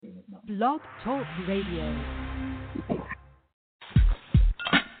Blog Talk Radio.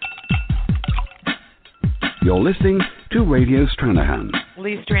 You're listening to Radio Stranahan.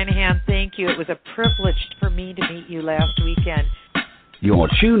 Lee Stranahan, thank you. It was a privilege for me to meet you last weekend. You're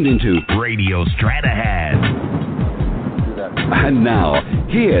tuned into Radio Stranahan. And now,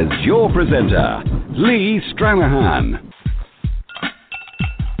 here's your presenter, Lee Stranahan.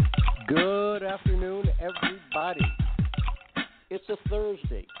 Good afternoon, everybody. It's a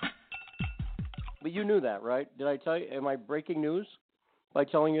Thursday. But you knew that, right? Did I tell you? Am I breaking news by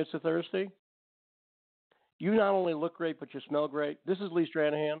telling you it's a Thursday? You not only look great, but you smell great. This is Lee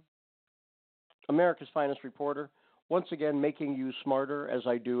Stranahan, America's finest reporter, once again making you smarter as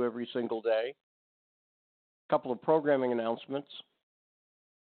I do every single day. A couple of programming announcements,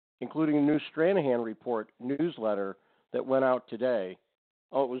 including a new Stranahan Report newsletter that went out today.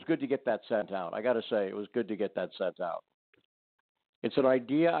 Oh, it was good to get that sent out. I got to say, it was good to get that sent out. It's an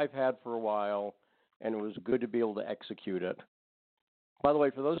idea I've had for a while, and it was good to be able to execute it. By the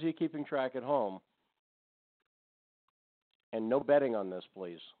way, for those of you keeping track at home, and no betting on this,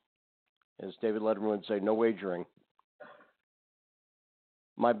 please. As David Letterman would say, no wagering.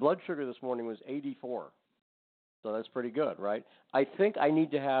 My blood sugar this morning was 84. So that's pretty good, right? I think I need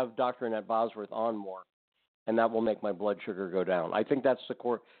to have Dr. Annette Bosworth on more, and that will make my blood sugar go down. I think that's the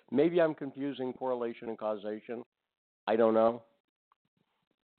core. Maybe I'm confusing correlation and causation. I don't know.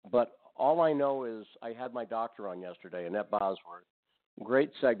 But all I know is I had my doctor on yesterday, Annette Bosworth. Great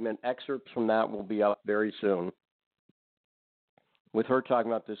segment. Excerpts from that will be up very soon, with her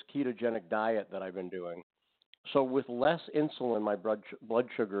talking about this ketogenic diet that I've been doing. So with less insulin, my blood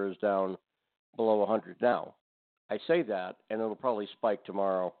sugar is down below 100 now. I say that, and it'll probably spike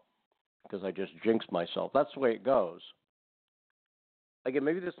tomorrow because I just jinxed myself. That's the way it goes. Again,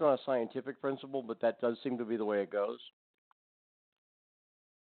 maybe that's not a scientific principle, but that does seem to be the way it goes.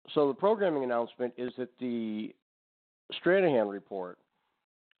 So the programming announcement is that the Stranahan Report,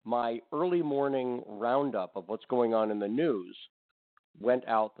 my early morning roundup of what's going on in the news, went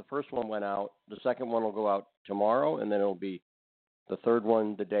out. The first one went out. The second one will go out tomorrow, and then it'll be the third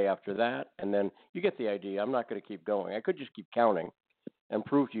one the day after that. And then you get the idea. I'm not going to keep going. I could just keep counting and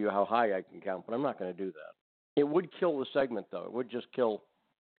prove to you how high I can count, but I'm not going to do that. It would kill the segment, though. It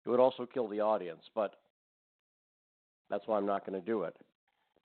would also kill the audience, but that's why I'm not going to do it.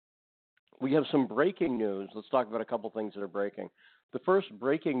 We have some breaking news. Let's talk about a couple things that are breaking. The first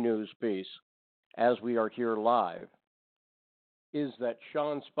breaking news piece, as we are here live, is that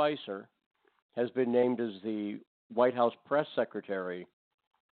Sean Spicer has been named as the White House press secretary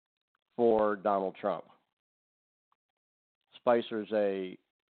for Donald Trump. Spicer's a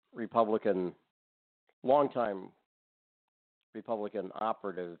Republican, longtime Republican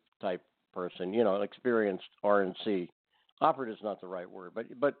operative type person, an experienced RNC. Operative is not the right word,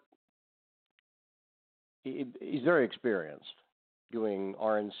 but he's very experienced doing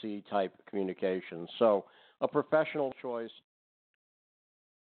RNC type communications. So a professional choice.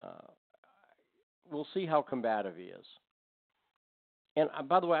 We'll see how combative he is. And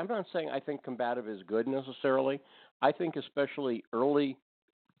by the way, I'm not saying I think combative is good necessarily. I think especially early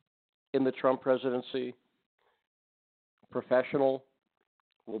in the Trump presidency, professional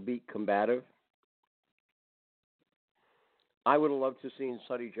will beat combative. I would have loved to have seen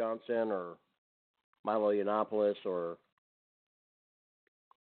Suddy Johnson or Milo Yiannopoulos or...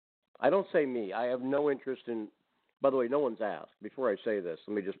 I don't say me. I have no interest in... By the way, no one's asked. Before I say this,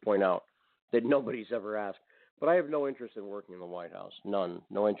 let me just point out that nobody's ever asked. But I have no interest in working in the White House. None.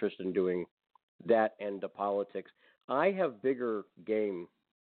 No interest in doing that end of politics. I have bigger game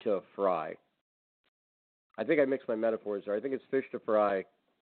to fry. I think I mixed my metaphors there. I think it's fish to fry.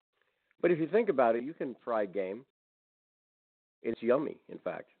 But if you think about it, you can fry game. It's yummy, in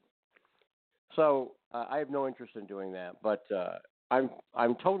fact. So I have no interest in doing that. But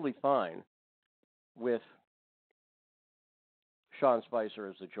I'm totally fine with Sean Spicer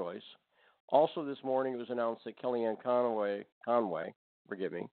as the choice. Also this morning it was announced that Kellyanne Conway,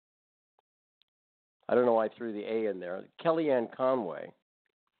 forgive me, I don't know why I threw the A in there, Kellyanne Conway,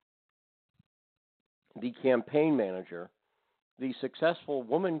 the campaign manager, the successful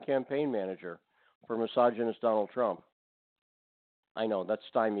woman campaign manager for misogynist Donald Trump. I know, that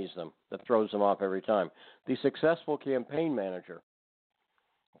stymies them. That throws them off every time. The successful campaign manager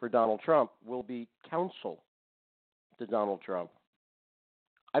for Donald Trump will be counsel to Donald Trump.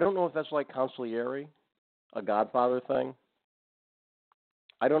 I don't know if that's like consigliere, a Godfather thing.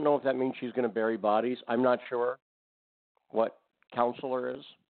 I don't know if that means she's going to bury bodies. I'm not sure what counselor is.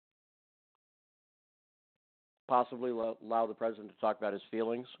 Possibly allow the president to talk about his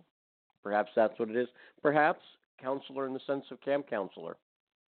feelings. Perhaps that's what it is. Perhaps counselor in the sense of camp counselor.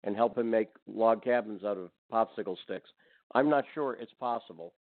 and help him make log cabins out of popsicle sticks. I'm not sure it's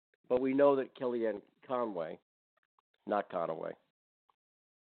possible, but we know that Kellyanne Conway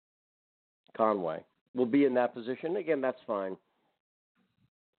will be in that position. Again, that's fine.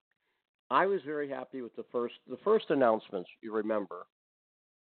 I was very happy with the first announcements, you remember,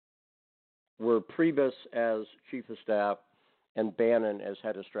 were Priebus as chief of staff and Bannon as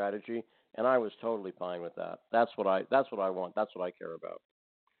head of strategy, and I was totally fine with that. That's what I want. That's what I care about.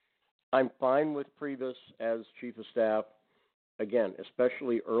 I'm fine with Priebus as chief of staff, again,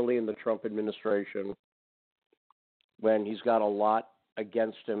 especially early in the Trump administration when he's got a lot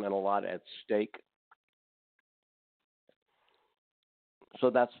against him and a lot at stake. So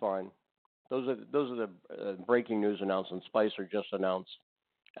that's fine. Those are the breaking news announcements. Spicer just announced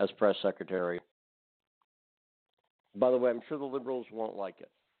as press secretary. By the way, I'm sure the liberals won't like it.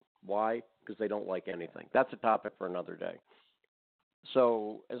 Why? Because they don't like anything. That's a topic for another day.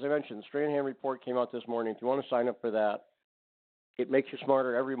 So, as I mentioned, the Stranahan report came out this morning. If you want to sign up for that, it makes you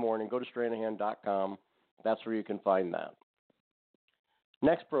smarter every morning. Go to Stranahan.com. That's where you can find that.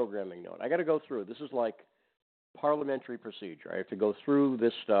 Next programming note. I got to go through. This is like parliamentary procedure. I have to go through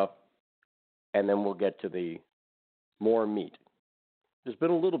this stuff, and then we'll get to the more meat. There's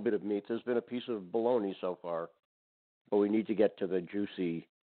been a little bit of meat. There's been a piece of bologna so far, but we need to get to the juicy,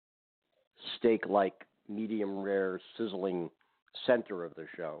 steak-like, medium-rare, sizzling center of the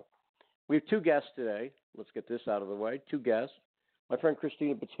show. We have two guests today. Let's get this out of the way. Two guests. My friend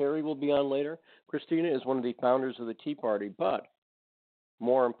Christina Bateri will be on later. Christina is one of the founders of the Tea Party, but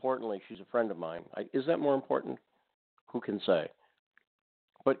more importantly, she's a friend of mine. Is that more important? Who can say?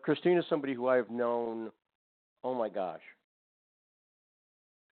 But Christina is somebody who I have known, oh my gosh.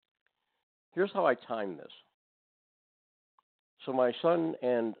 Here's how I time this. So my son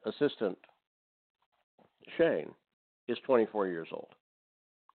and assistant, Shane, is 24 years old.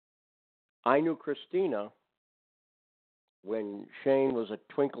 I knew Christina when Shane was a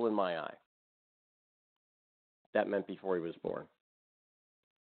twinkle in my eye. That meant before he was born.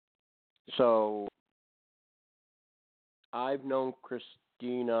 So I've known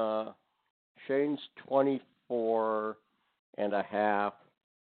Christina. Shane's 24 and a half.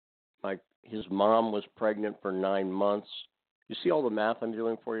 His mom was pregnant for 9 months. You see all the math I'm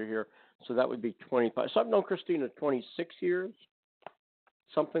doing for you here? So that would be 25. So I've known Christina 26 years,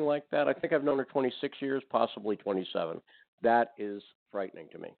 something like that. I think I've known her 26 years, possibly 27. That is frightening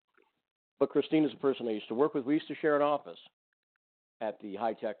to me. But Christina's a person I used to work with. We used to share an office at the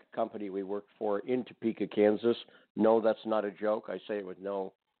high-tech company we worked for in Topeka, Kansas. No, that's not a joke. I say it with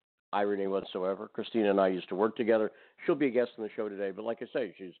no irony whatsoever. Christina and I used to work together. She'll be a guest on the show today. But like I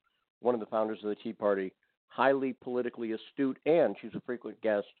say, she's one of the founders of the Tea Party, highly politically astute, and she's a frequent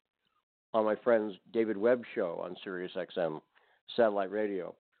guest on my friend's David Webb show on Sirius XM satellite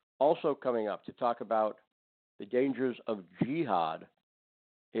radio. Also coming up to talk about the dangers of jihad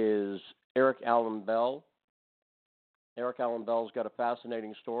is Eric Allen Bell. Eric Allen Bell's got a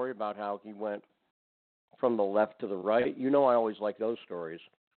fascinating story about how he went from the left to the right. You know I always like those stories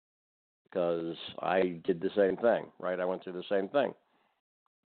because I did the same thing, right? I went through the same thing.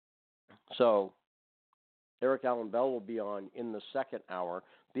 So Eric Allen Bell will be on in the second hour.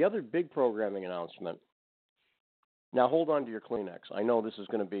 The other big programming announcement. Now hold on to your Kleenex. I know this is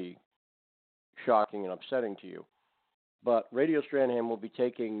going to be shocking and upsetting to you, but Radio Stranahan will be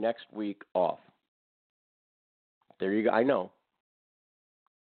taking next week off. There you go. I know.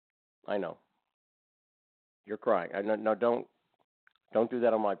 You're crying. No, don't do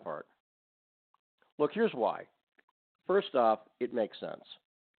that on my part. Look, here's why. First off, it makes sense.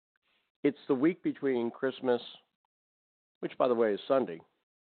 It's the week between Christmas, which, by the way, is Sunday,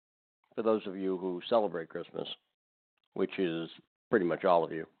 for those of you who celebrate Christmas, which is pretty much all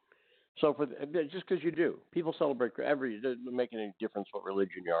of you. So just because you do. People celebrate it doesn't make any difference what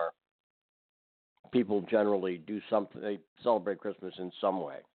religion you are. People generally do something. They celebrate Christmas in some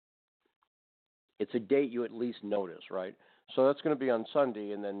way. It's a date you at least notice, right? So that's going to be on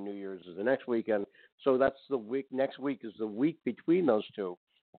Sunday, and then New Year's is the next weekend. So that's the week. Next week is the week between those two.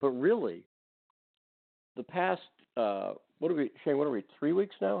 But really, the past, Shane, 3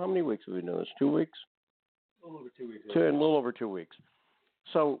 weeks now? How many weeks have we done this? 2 weeks? A little over 2 weeks. A little over 2 weeks.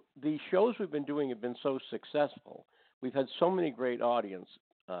 So the shows we've been doing have been so successful. We've had so many great audience,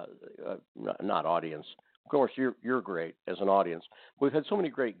 not audience. Of course, you're great as an audience. We've had so many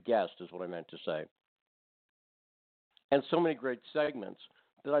great guests, is what I meant to say, and so many great segments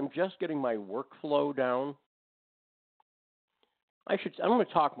that I'm just getting my workflow down. I'm going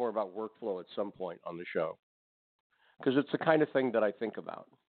to talk more about workflow at some point on the show because it's the kind of thing that I think about.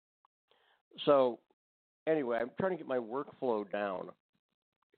 So anyway, I'm trying to get my workflow down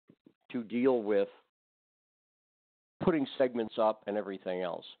to deal with putting segments up and everything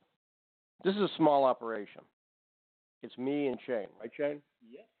else. This is a small operation. It's me and Shane, right, Shane?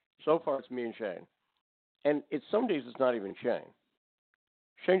 Yes. So far, it's me and Shane. And some days it's not even Shane.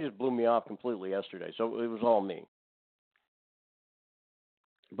 Shane just blew me off completely yesterday, so it was all me.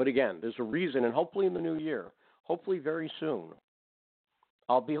 But again, there's a reason, and hopefully in the new year, hopefully very soon,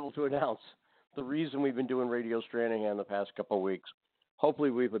 I'll be able to announce the reason we've been doing Radio Stranahan the past couple of weeks. Hopefully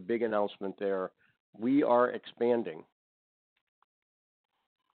we have a big announcement there. We are expanding.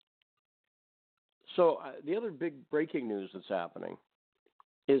 So the other big breaking news that's happening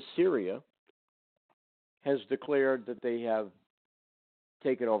is Syria has declared that they have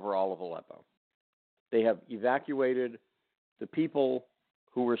taken over all of Aleppo. They have evacuated the people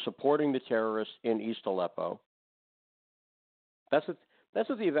who were supporting the terrorists in East Aleppo. That's what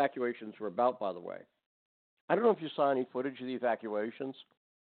the evacuations were about, by the way. I don't know if you saw any footage of the evacuations.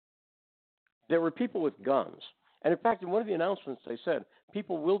 There were people with guns. And in fact, in one of the announcements, they said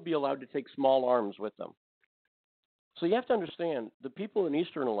people will be allowed to take small arms with them. So you have to understand, the people in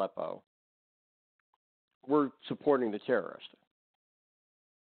eastern Aleppo were supporting the terrorists.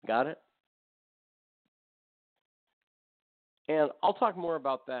 Got it? And I'll talk more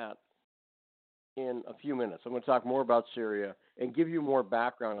about that in a few minutes. I'm going to talk more about Syria and give you more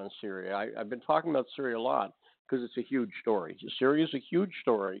background on Syria. I've been talking about Syria a lot because it's a huge story. Syria is a huge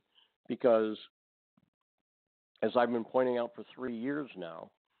story because, as I've been pointing out for 3 years now,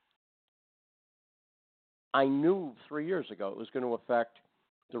 I knew 3 years ago it was going to affect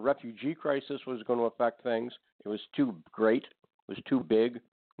the refugee crisis, was going to affect things. It was too great. It was too big.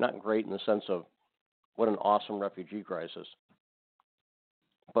 Not great in the sense of what an awesome refugee crisis,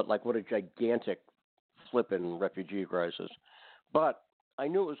 but like what a gigantic flippin' refugee crisis. But I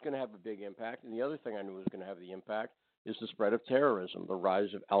knew it was going to have a big impact, and the other thing I knew was going to have the impact is the spread of terrorism, the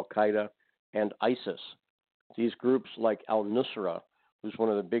rise of Al-Qaeda and ISIS. These groups like al-Nusra, who's one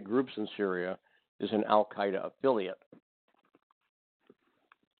of the big groups in Syria, is an Al-Qaeda affiliate.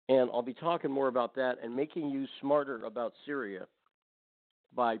 And I'll be talking more about that and making you smarter about Syria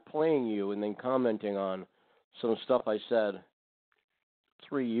by playing you and then commenting on some stuff I said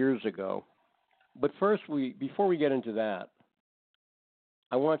 3 years ago. But first, before we get into that,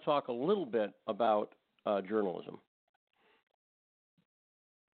 I want to talk a little bit about journalism.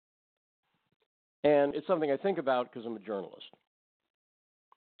 And it's something I think about because I'm a journalist.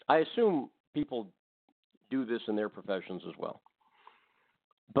 I assume people do this in their professions as well.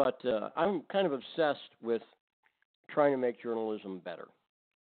 But I'm kind of obsessed with trying to make journalism better.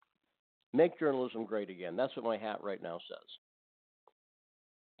 Make journalism great again. That's what my hat right now says.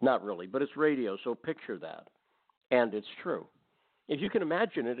 Not really, but it's radio, so picture that. And it's true. If you can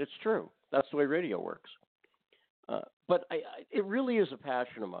imagine it, it's true. That's the way radio works. But it really is a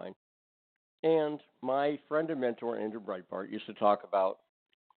passion of mine. And my friend and mentor, Andrew Breitbart, used to talk about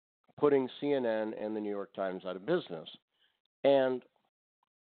putting CNN and the New York Times out of business. And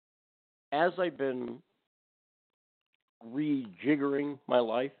as I've been rejiggering my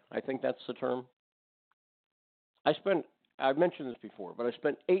life, I think that's the term, I've mentioned this before, but I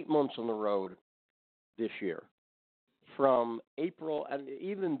spent 8 months on the road this year. From April, and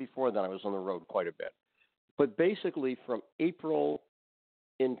even before that I was on the road quite a bit. But basically from April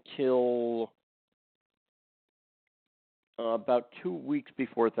until about 2 weeks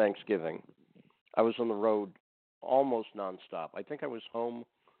before Thanksgiving, I was on the road almost nonstop. I think I was home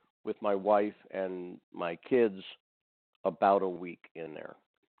with my wife and my kids about a week in there.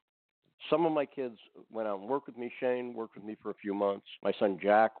 Some of my kids went out and worked with me. Shane worked with me for a few months. My son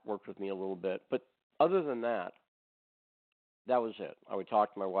Jack worked with me a little bit. But other than that, that was it. I would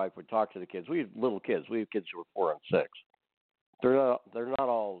talk to my wife, would talk to the kids. We have little kids. We have kids who are 4 and 6. They're not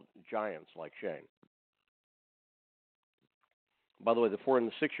all giants like Shane. By the way, the 4 and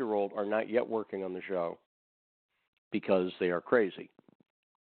the 6-year-old are not yet working on the show because they are crazy.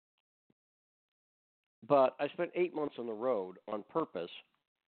 But I spent 8 months on the road on purpose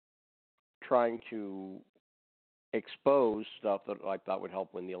trying to expose stuff that I thought would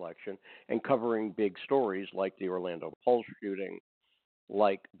help win the election and covering big stories like the Orlando Pulse shooting,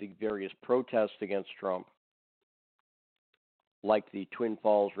 like the various protests against Trump, like the Twin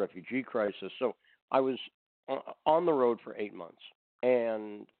Falls refugee crisis. So I was on the road for 8 months.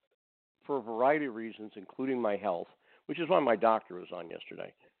 And for a variety of reasons, including my health, which is why my doctor was on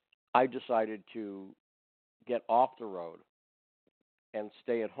yesterday, I decided to get off the road and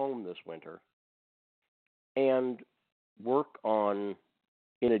stay at home this winter and work on,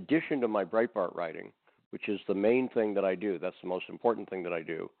 in addition to my Breitbart writing, which is the main thing that I do, that's the most important thing that I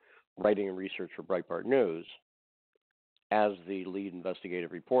do, writing and research for Breitbart News as the lead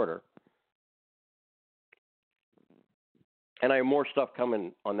investigative reporter. And I have more stuff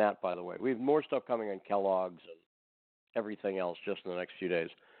coming on that, by the way. We have more stuff coming on Kellogg's and everything else just in the next few days.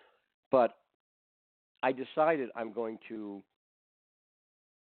 But I decided I'm going to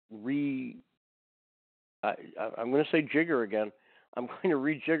I'm going to say jigger again. I'm going to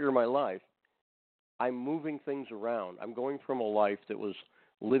rejigger my life. I'm moving things around. I'm going from a life that was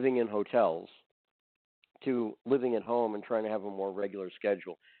living in hotels to living at home and trying to have a more regular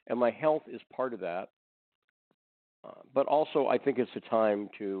schedule. And my health is part of that. But also I think it's a time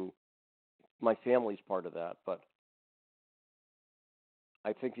to, my family's part of that. But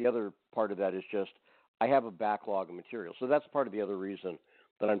I think the other part of that is just I have a backlog of material. So that's part of the other reason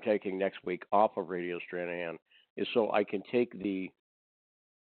that I'm taking next week off of Radio Stranahan, is so I can take the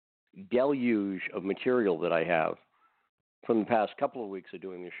deluge of material that I have from the past couple of weeks of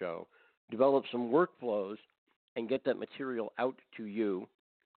doing the show, develop some workflows, and get that material out to you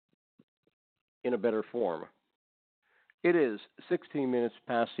in a better form. It is 16 minutes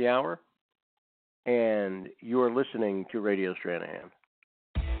past the hour, and you are listening to Radio Stranahan.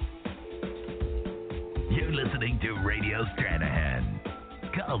 You're listening to Radio Stranahan.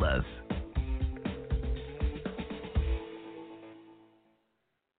 Call us.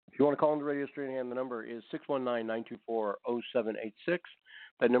 If you want to call into Radio Stranahan, the number is 619-924-0786.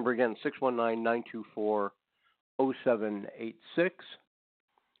 That number again, 619-924-0786.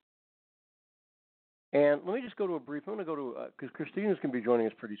 And let me just go to a brief, I'm going to go to, because Christina's going to be joining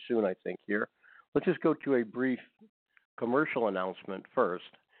us pretty soon, I think, here. Let's just go to a brief commercial announcement first,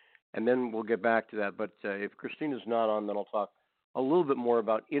 and then we'll get back to that. But if Christina's not on, then I'll talk a little bit more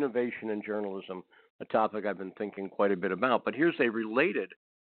about innovation in journalism, a topic I've been thinking quite a bit about. But here's a related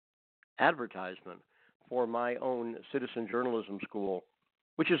advertisement for my own citizen journalism school,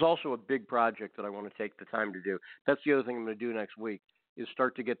 which is also a big project that I want to take the time to do. That's the other thing I'm going to do next week, is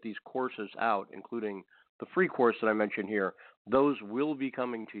start to get these courses out, including the free course that I mentioned here. Those will be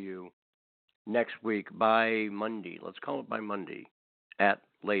coming to you next week by Monday. Let's call it by Monday at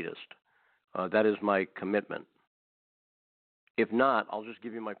latest. That is my commitment. If not, I'll just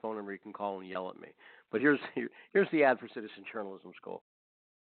give you my phone number. You can call and yell at me. But here's the ad for Citizen Journalism School.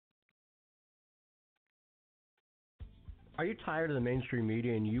 Are you tired of the mainstream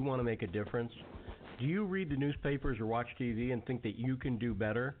media and you want to make a difference? Do you read the newspapers or watch TV and think that you can do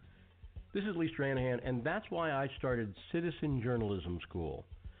better? This is Lee Stranahan, and that's why I started Citizen Journalism School.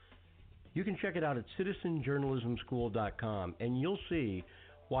 You can check it out at citizenjournalismschool.com, and you'll see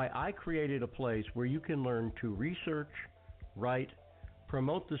why I created a place where you can learn to research, write,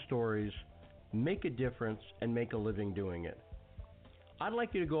 promote the stories, make a difference, and make a living doing it. I'd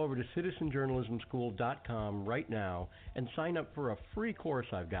like you to go over to citizenjournalismschool.com right now and sign up for a free course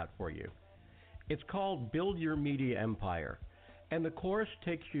I've got for you. It's called Build Your Media Empire, and the course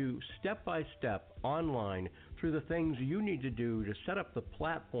takes you step by step online through the things you need to do to set up the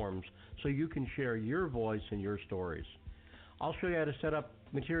platforms so you can share your voice and your stories. I'll show you how to set up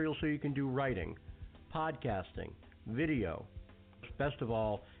material so you can do writing, podcasting, video. Best of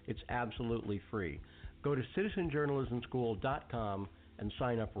all, it's absolutely free. Go to citizenjournalismschool.com and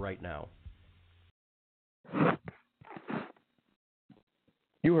sign up right now.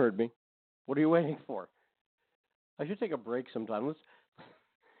 You heard me. What are you waiting for? I should take a break sometime.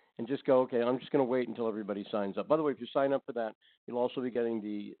 And just go, okay, I'm just going to wait until everybody signs up. By the way, if you sign up for that, you'll also be getting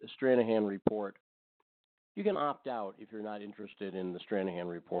the Stranahan report. You can opt out if you're not interested in the Stranahan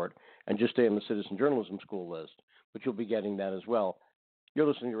report and just stay on the Citizen Journalism School list, but you'll be getting that as well. You're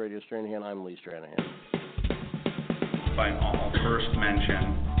listening to Radio Stranahan. I'm Lee Stranahan. I'll first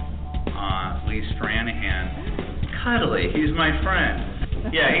mention Lee Stranahan. Cuddly, he's my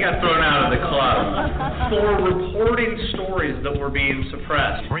friend. Yeah, he got thrown out of the club for reporting stories that were being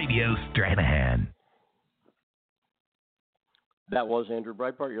suppressed. Radio Stranahan. That was Andrew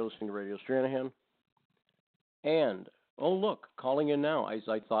Breitbart. You're listening to Radio Stranahan. And, oh, look, calling in now, as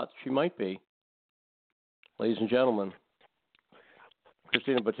I thought she might be. Ladies and gentlemen,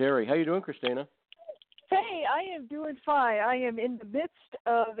 Christina Botteri. How you doing, Christina? Hey, I am doing fine. I am in the midst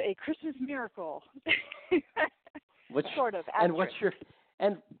of a Christmas miracle. Sort of. And what's your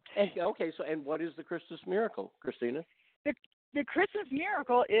okay? So, and what is the Christmas miracle, Christina? The Christmas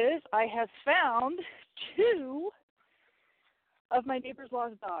miracle is I have found 2 of my neighbor's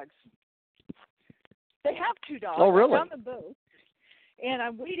lost dogs. They have 2 dogs. Oh, really? I found them both, and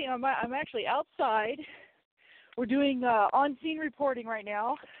I'm waiting. I'm actually outside. We're doing on-scene reporting right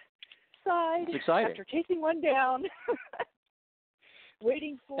now. It's exciting. After chasing one down,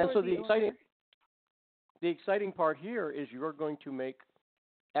 waiting for. And so the exciting part here is you're going to make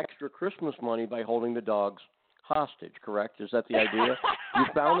extra Christmas money by holding the dogs hostage. Correct? Is that the idea? You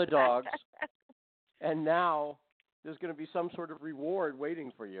found the dogs, and now there's going to be some sort of reward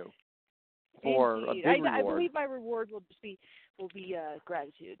waiting for you. For Indeed. a big I reward. believe my reward will be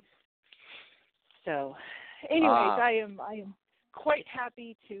gratitude. So, anyways, I am quite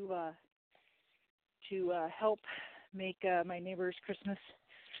happy to help make my neighbor's Christmas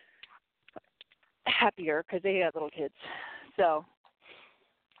happier because they have little kids. So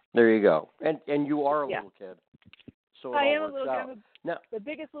there you go. And you are a little kid. So I it am all a little works kid. Now, the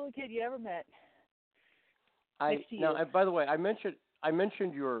biggest little kid you ever met. by the way, I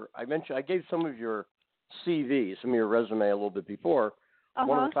gave some of your CV, some of your resume a little bit before.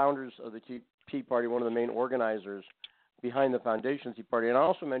 One of the founders of the Tea Party, one of the main organizers behind the Foundation Tea Party, and I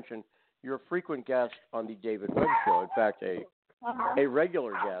also mentioned you're a frequent guest on the David Webb Show. In fact, a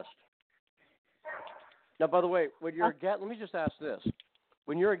regular guest. Now, by the way, when you're a guest, let me just ask this: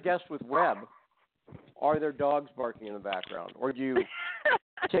 when you're a guest with Webb, are there dogs barking in the background, or do you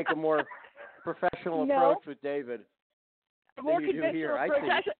take a more professional approach with David? More conventional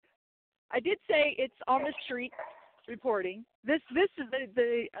approach. I did say it's on the street reporting. This is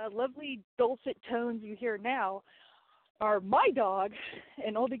the lovely dulcet tones you hear now are my dog,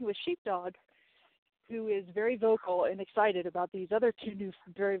 an Old English sheepdog, who is very vocal and excited about these other two new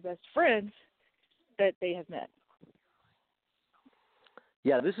very best friends that they have met.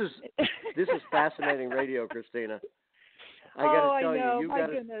 Yeah, this is fascinating radio, Christina. I got to tell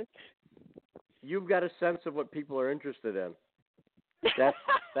goodness. You've got a sense of what people are interested in. That's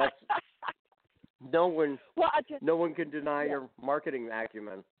no one can deny your marketing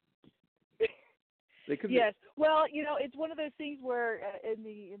acumen. Yes. Well, it's one of those things where in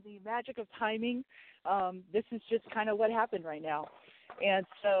the magic of timing, this is just kind of what happened right now. And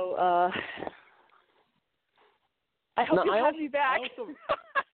so I hope you have me back.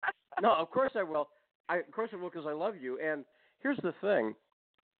 No, of course I will. Of course I will because I love you. And here's the thing.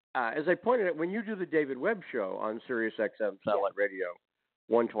 As I pointed out, when you do the David Webb Show on Sirius XM Satellite Radio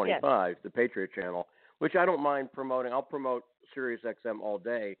 125, the Patriot Channel, which I don't mind promoting. I'll promote Sirius XM all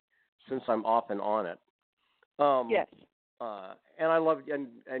day since I'm often on it. Yes. And I love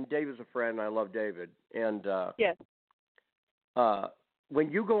and Dave is a friend. And I love David. And yes.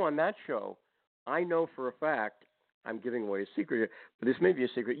 When you go on that show, I know for a fact, I'm giving away a secret here, but this may be a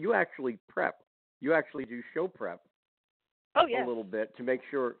secret. You actually prep. You actually do show prep. Oh, yes. A little bit to make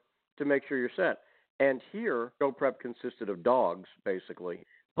sure you're set. And here, show prep consisted of dogs, basically.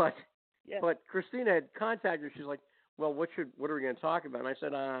 But Christina had contacted her. She's like, "Well, what are we going to talk about?" And I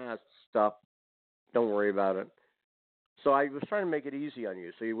said, stuff. Don't worry about it. So I was trying to make it easy on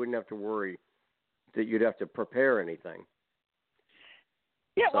you, so you wouldn't have to worry that you'd have to prepare anything.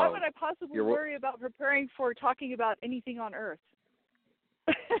 Yeah, why would I possibly worry about preparing for talking about anything on Earth?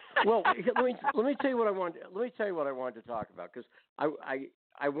 Well, let me tell you what I want. Let me tell you what I wanted to talk about because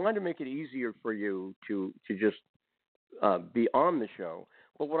I wanted to make it easier for you to just be on the show.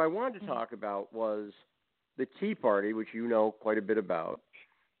 But what I wanted to talk about was the Tea Party, which you know quite a bit about,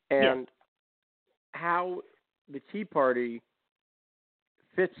 and how the Tea Party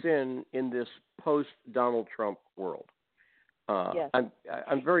fits in this post Donald Trump world.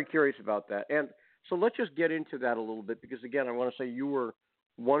 I'm very curious about that, and so let's just get into that a little bit because again, I want to say you were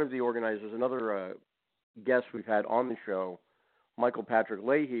one of the organizers. Another guest we've had on the show, Michael Patrick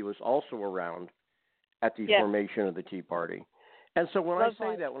Leahy, was also around at the formation of the Tea Party. And so when I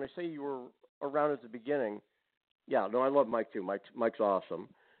say you were around at the beginning, I love Mike too. Mike's awesome.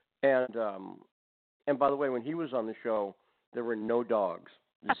 And by the way, when he was on the show, there were no dogs,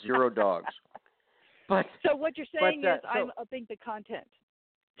 0 dogs. But so what you're saying is I'm upping the content.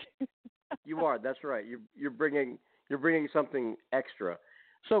 You are. That's right. You're bringing something extra.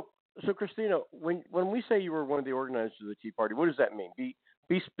 So Christina, when we say you were one of the organizers of the Tea Party, what does that mean? Be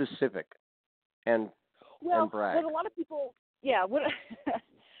specific and brag. What a lot of people,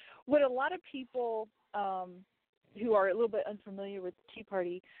 what a lot of people who are a little bit unfamiliar with the Tea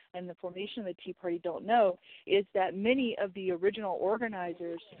Party and the formation of the Tea Party don't know is that many of the original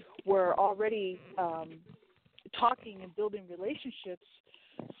organizers were already talking and building relationships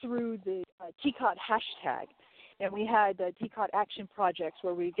through the TCOT hashtag. And we had TCOT action projects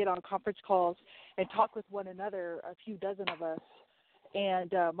where we get on conference calls and talk with one another, a few dozen of us.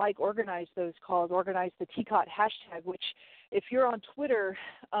 And Mike organized those calls, organized the TCOT hashtag, which if you're on Twitter,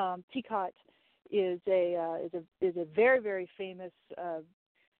 TCOT is a very, very famous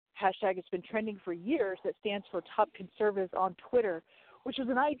hashtag. It's been trending for years that stands for Top Conservatives on Twitter, which was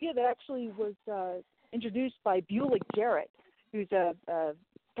an idea that actually was introduced by Beulah Garrett, who's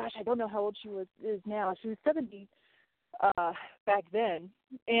I don't know how old she is now. She was 70 back then,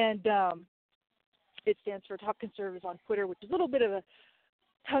 and it stands for Top Conservatives on Twitter, which is a little bit of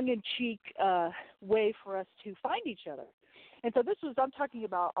tongue-in-cheek way for us to find each other. And so I'm talking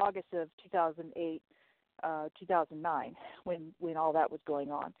about August of 2008, 2009, when all that was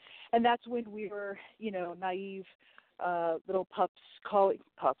going on. And that's when we were, naive little pups calling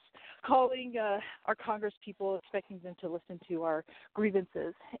our Congress people, expecting them to listen to our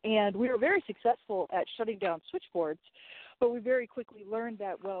grievances. And we were very successful at shutting down switchboards, but we very quickly learned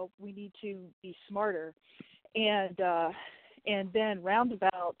that, we need to be smarter. And then round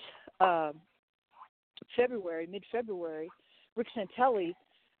about mid-February, Rick Santelli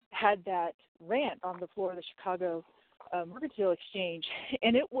had that rant on the floor of the Chicago Mercantile Exchange,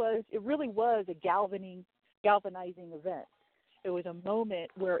 and it really was a galvanizing event. It was a moment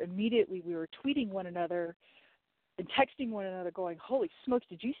where immediately we were tweeting one another and texting one another going, holy smokes,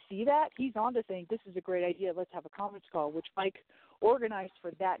 did you see that? He's on to think this is a great idea. Let's have a conference call, which Mike organized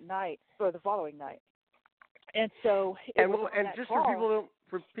for that night, or the following night. And so, for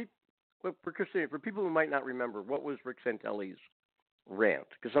Christine, for people who might not remember, what was Rick Santelli's rant?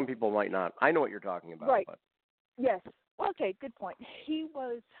 Because some people might not. I know what you're talking about. Right. But. Yes. Well, okay, good point. He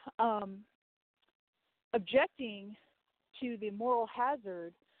was objecting to the moral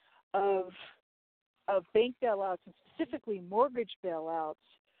hazard of bank bailouts, and specifically mortgage bailouts,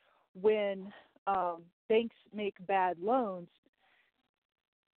 when banks make bad loans.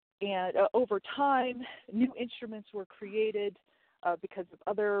 And over time, new instruments were created because of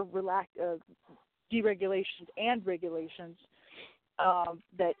other deregulations and regulations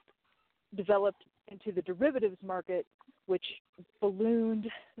that developed into the derivatives market, which ballooned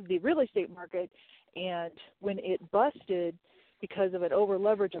the real estate market. And when it busted because of an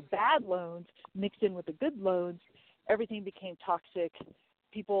over-leverage of bad loans mixed in with the good loans, everything became toxic.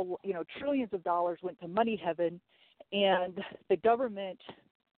 People, trillions of dollars went to money heaven, and the government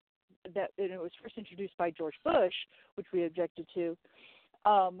it was first introduced by George Bush, which we objected to,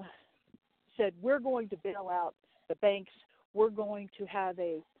 said, we're going to bail out the banks. We're going to have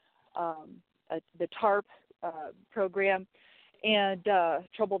the TARP program and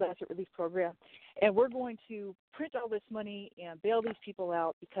Troubled Asset Relief Program, and we're going to print all this money and bail these people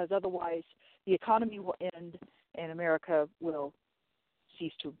out, because otherwise the economy will end and America will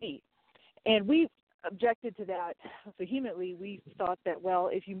cease to be. And we objected to that vehemently. We thought that,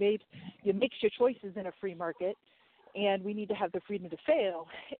 if you mix your choices in a free market, and we need to have the freedom to fail,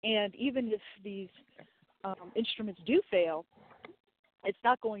 and even if these instruments do fail, it's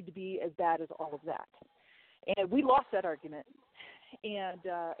not going to be as bad as all of that. And we lost that argument. And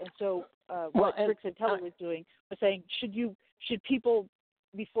so what Rick Santelli was doing was saying, should people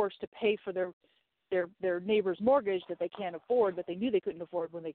be forced to pay for their neighbor's mortgage that they can't afford, but they knew they couldn't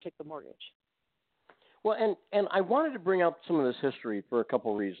afford when they took the mortgage? Well, and I wanted to bring up some of this history for a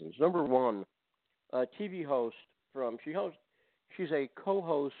couple reasons. Number one, a TV host she's a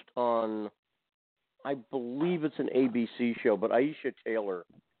co-host on, I believe it's an ABC show, but Aisha Taylor,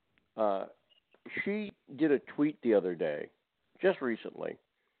 she did a tweet the other day, just recently,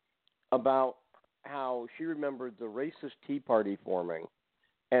 about how she remembered the racist Tea Party forming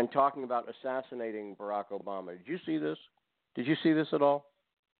and talking about assassinating Barack Obama. Did you see this? Did you see this at all?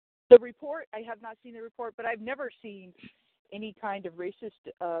 The report, I have not seen the report, but I've never seen any kind of racist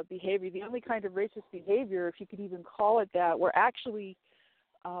behavior. The only kind of racist behavior, if you could even call it that, were actually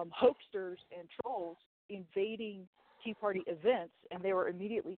hoaxsters and trolls invading Tea Party events, and they were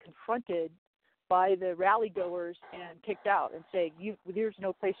immediately confronted by the rally goers and kicked out and saying, there's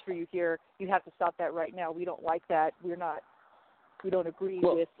no place for you here. You have to stop that right now. We don't like that. We don't agree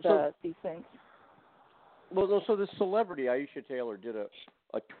with these things. Well, so this celebrity, Aisha Taylor, did a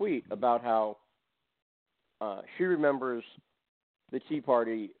tweet about how she remembers the Tea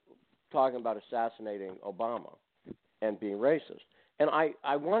Party talking about assassinating Obama and being racist. And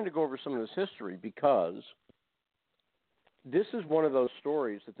I wanted to go over some of this history because this is one of those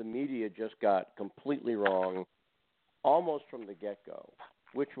stories that the media just got completely wrong almost from the get-go,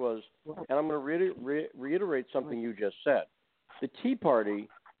 which was, and I'm going to reiterate something you just said, the Tea Party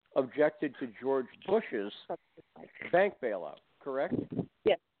objected to George Bush's bank bailout, correct?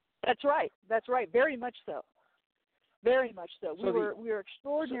 Yes, that's right. That's right. Very much so. Very much so. We were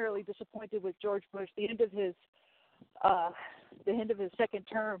extraordinarily disappointed with George Bush. The end of his second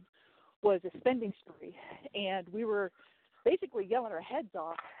term was a spending spree, and we were basically yelling our heads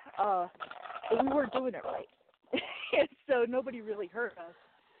off, but we weren't doing it right. And so nobody really heard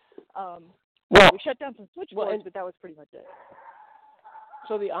us. We shut down some switchboards, but that was pretty much it.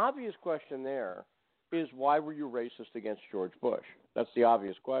 So the obvious question there is, why were you racist against George Bush? That's the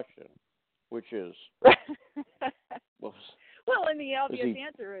obvious question, which is... and the obvious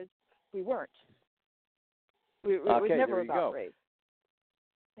answer is we weren't. It was never about race.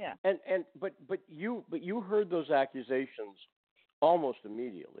 Yeah. But you heard those accusations almost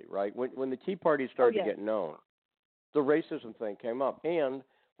immediately, right? When the Tea Party started to get known, the racism thing came up, and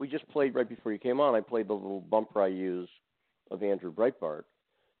we just played right before you came on. I played the little bumper I use of Andrew Breitbart,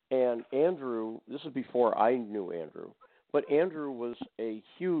 and Andrew. This is before I knew Andrew, but Andrew was a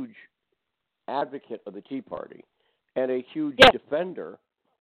huge advocate of the Tea Party and a huge defender.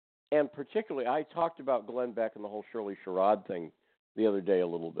 And particularly, I talked about Glenn Beck and the whole Shirley Sherrod thing the other day a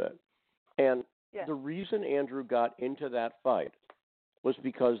little bit. And the reason Andrew got into that fight was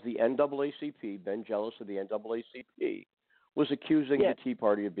because the NAACP, Ben Jealous of the NAACP, was accusing the Tea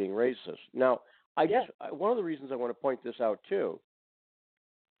Party of being racist. Now, one of the reasons I want to point this out, too,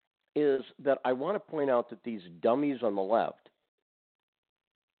 is that I want to point out that these dummies on the left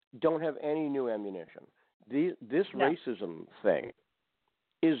don't have any new ammunition. This racism thing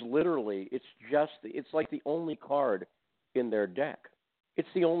is literally, it's like the only card in their deck. It's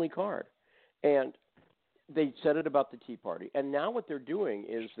the only card. And they said it about the Tea Party. And now what they're doing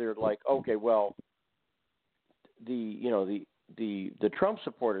is they're like, okay, well, the Trump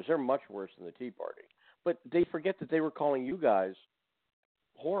supporters, they're much worse than the Tea Party. But they forget that they were calling you guys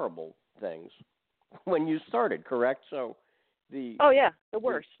horrible things when you started, correct? So the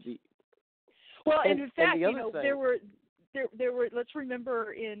worst. And in fact, there were. Let's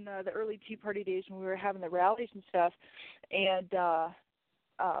remember in the early Tea Party days when we were having the rallies and stuff, and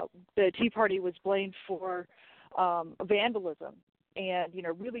the Tea Party was blamed for vandalism and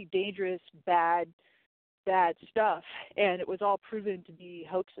really dangerous, bad stuff, and it was all proven to be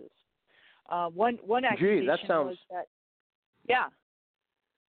hoaxes. One accusation was that. Yeah.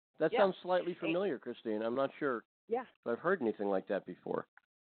 That sounds slightly familiar, Christine. I'm not sure. Yeah. If I've heard anything like that before.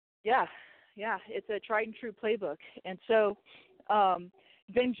 Yeah. Yeah, it's a tried and true playbook. And so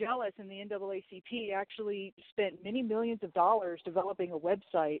Ben Jealous and the NAACP actually spent many millions of dollars developing a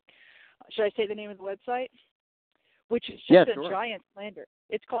website. Should I say the name of the website? Which is just a giant slander.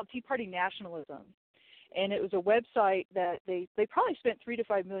 It's called Tea Party Nationalism. And it was a website that they probably spent $3 to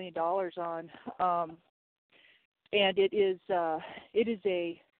 $5 million on. And it is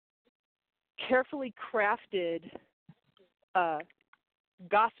a carefully crafted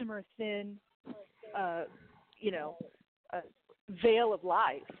gossamer thin, veil of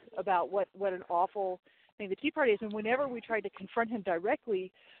lies about what an awful thing the Tea Party is. And whenever we tried to confront him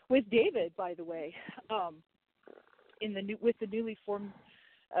directly with David, by the way, with the newly formed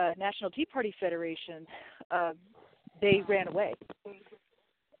National Tea Party Federation, they ran away,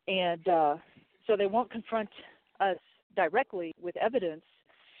 and so they won't confront us directly with evidence.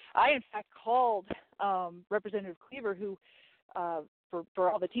 I, in fact, called Representative Cleaver, who,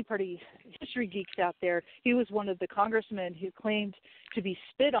 for all the Tea Party history geeks out there, he was one of the congressmen who claimed to be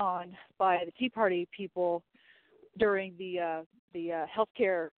spit on by the Tea Party people during the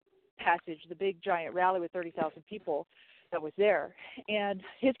healthcare passage, the big giant rally with 30,000 people that was there. And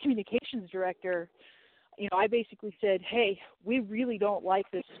his communications director, I basically said, hey, we really don't like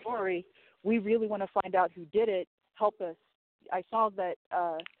this story. We really want to find out who did it. Help us. I saw that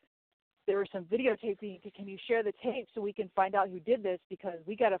there was some videotaping. Can you share the tape so we can find out who did this? Because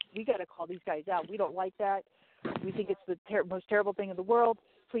we gotta call these guys out. We don't like that. We think it's the most terrible thing in the world.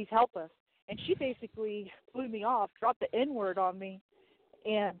 Please help us. And she basically blew me off, dropped the N-word on me,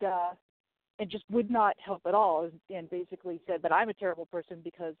 and just would not help at all, and basically said that I'm a terrible person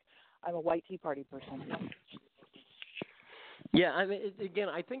because I'm a white Tea Party person. Yeah, I mean, again,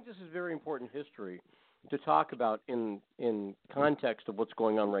 I think this is very important history to talk about in context of what's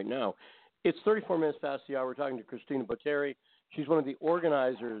going on right now. It's 34 minutes past the hour. We're talking to Christina Botteri. She's one of the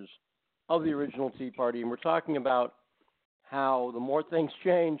organizers of the original Tea Party, and we're talking about how the more things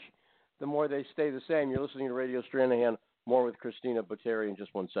change, the more they stay the same. You're listening to Radio Stranahan. More with Christina Botteri in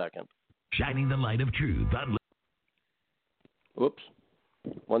just 1 second. Shining the light of truth on... Whoops.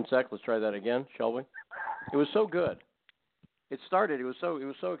 1 sec. Let's try that again, shall we? It was so good. It started. It was so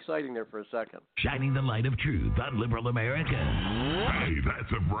exciting there for a second. Shining the light of truth on Liberal America. Hey,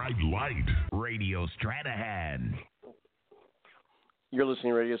 that's a bright light. Radio Stranahan. You're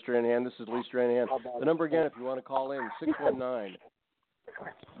listening to Radio Stranahan. This is Lee Stranahan. The number again, if you want to call in, 619-924.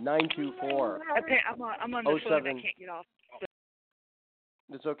 Okay, I'm on the phone. I can't get off.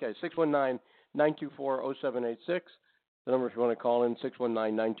 It's okay. 619-924-0786. The number if you want to call in,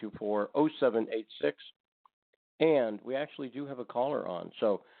 619-924-0786. And we actually do have a caller on.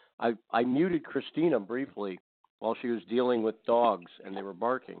 So I muted Christina briefly while she was dealing with dogs and they were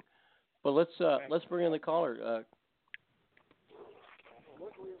barking. But let's bring in the caller.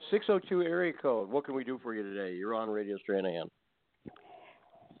 602 area code. What can we do for you today? You're on Radio Stranahan.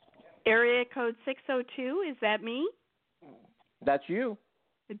 Area code 602, is that me? That's you.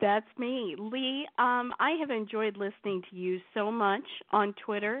 That's me. Lee, I have enjoyed listening to you so much on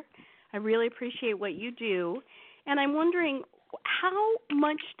Twitter. I really appreciate what you do. And I'm wondering, how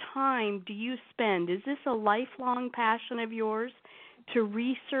much time do you spend? Is this a lifelong passion of yours to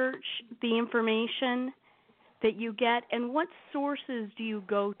research the information that you get? And what sources do you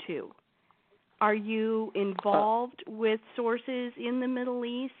go to? Are you involved with sources in the Middle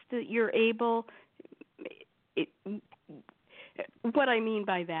East that you're able... What I mean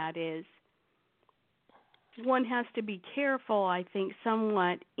by that is one has to be careful, I think,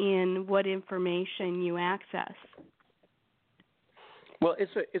 somewhat in what information you access. Well,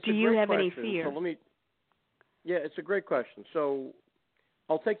 it's a Do you great have question. any fear? So it's a great question. So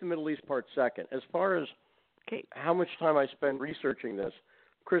I'll take the Middle East part second. As far as how much time I spend researching this,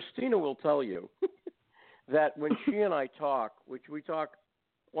 Christina will tell you that when she and I talk, which we talk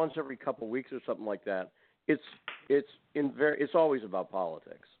once every couple of weeks or something like that, it's always about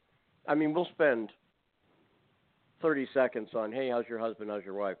politics. I mean, we'll spend 30 seconds on, hey, how's your husband, how's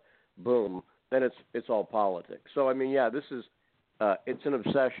your wife? Boom. Then it's all politics. So I mean, yeah, this is it's an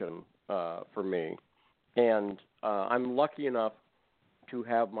obsession for me, and I'm lucky enough to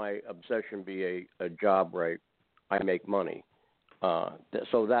have my obsession be a job where I make money.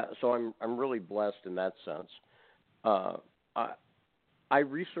 So I'm really blessed in that sense. I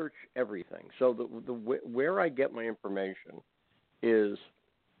research everything. So where I get my information is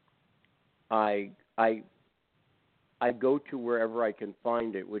I go to wherever I can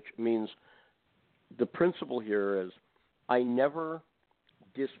find it, which means the principle here is I never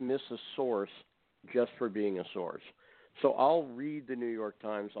dismiss a source just for being a source. So I'll read the New York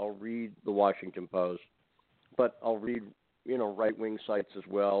Times, I'll read the Washington Post, but I'll read right-wing sites as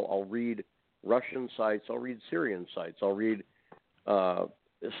well. I'll read Russian sites, I'll read Syrian sites, I'll read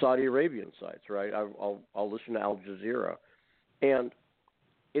Saudi Arabian sites, right? I'll listen to Al Jazeera. And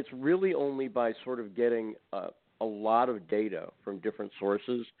it's really only by sort of getting a lot of data from different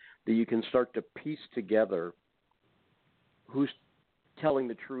sources that you can start to piece together who's telling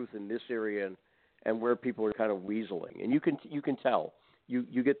the truth in this area and where people are kind of weaseling. And you can tell.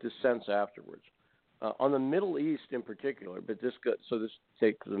 You get this sense afterwards. On the Middle East in particular, but this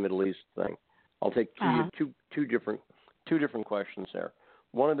takes the Middle East thing. I'll take two different questions there.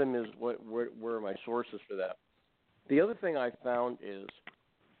 One of them is where are my sources for that? The other thing I found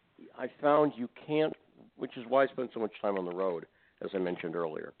you can't, which is why I spend so much time on the road, as I mentioned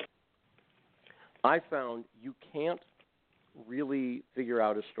earlier. I found you can't really figure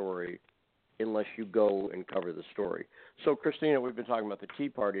out a story unless you go and cover the story. So, Christina, we've been talking about the Tea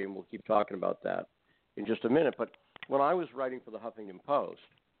Party, and we'll keep talking about that in just a minute. But when I was writing for the Huffington Post,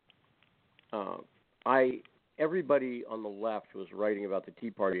 everybody on the left was writing about the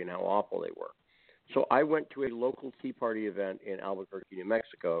Tea Party and how awful they were. So I went to a local Tea Party event in Albuquerque, New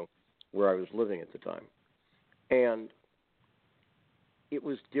Mexico, where I was living at the time. And it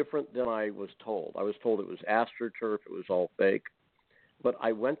was different than I was told. I was told it was AstroTurf, it was all fake. But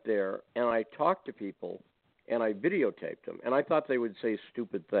I went there, and I talked to people, and I videotaped them, and I thought they would say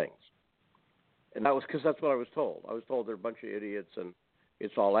stupid things. And that was because that's what I was told. I was told they're a bunch of idiots, and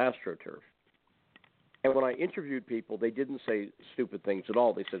it's all AstroTurf. And when I interviewed people, they didn't say stupid things at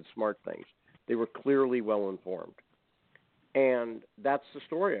all. They said smart things. They were clearly well-informed. And that's the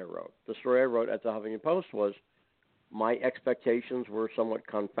story I wrote. The story I wrote at the Huffington Post was my expectations were somewhat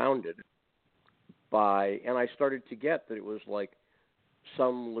confounded and I started to get that it was like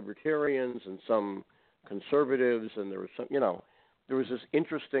some libertarians and some conservatives, and there was this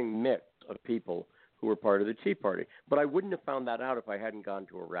interesting mix of people who were part of the Tea Party. But I wouldn't have found that out if I hadn't gone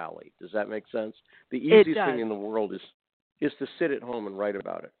to a rally. Does that make sense? The easiest thing in the world is to sit at home and write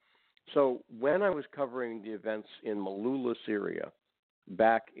about it. So when I was covering the events in Malula, Syria,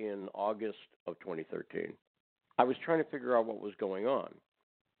 back in August of 2013, I was trying to figure out what was going on.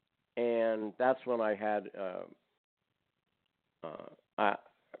 And that's when I had,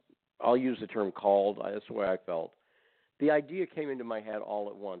 I'll use the term called, that's the way I felt. The idea came into my head all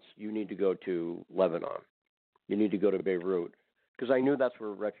at once. You need to go to Lebanon. You need to go to Beirut, because I knew that's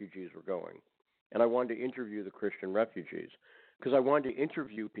where refugees were going. And I wanted to interview the Christian refugees, because I wanted to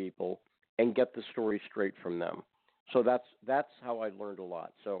interview people and get the story straight from them. So that's how I learned a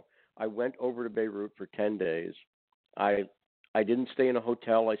lot. So I went over to Beirut for 10 days. I didn't stay in a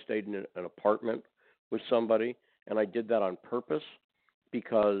hotel. I stayed in an apartment with somebody, and I did that on purpose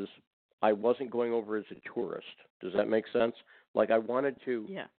because I wasn't going over as a tourist. Does that make sense? Like I wanted to.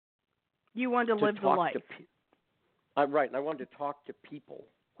 Yeah. You wanted to live the life. Right, and I wanted to talk to people,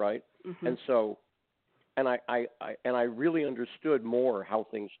 right? Mm-hmm. And so, and I really understood more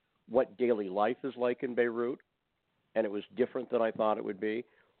what daily life is like in Beirut, and it was different than I thought it would be.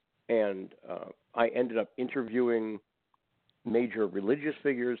 and I ended up interviewing major religious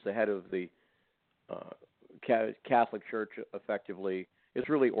figures, the head of the Catholic Church, effectively. It's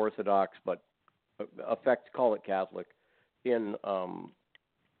really Orthodox, but call it Catholic. In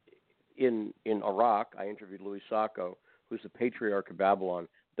Iraq, I interviewed Louis Sacco, who's the Patriarch of Babylon,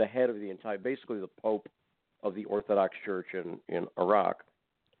 the head of the entire, basically the Pope of the Orthodox Church in Iraq.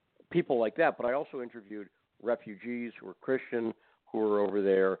 People like that, but I also interviewed refugees who were Christian who were over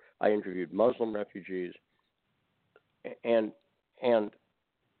there. I interviewed Muslim refugees, and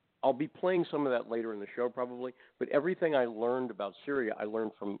I'll be playing some of that later in the show probably. But everything I learned about Syria, I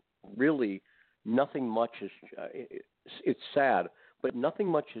learned from really nothing much has. It's sad, but nothing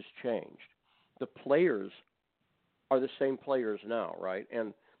much has changed. The players are the same players now, right?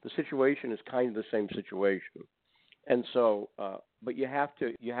 And the situation is kind of the same situation. And so, but you have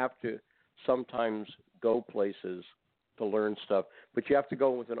to sometimes go places to learn stuff, but you have to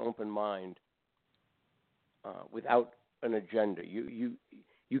go with an open mind, without an agenda.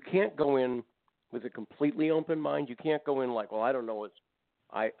 You can't go in with a completely open mind. You can't go in like, well, I don't know what's,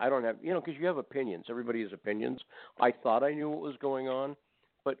 I don't have, because you have opinions. Everybody has opinions. I thought I knew what was going on,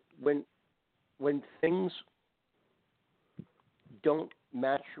 but when things don't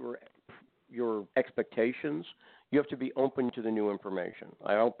match your expectations, you have to be open to the new information.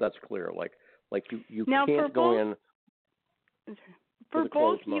 I hope that's clear. Like you now can't go in. For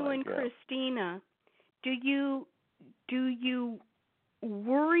both you mind, and Christina, do you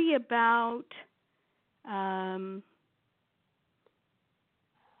worry about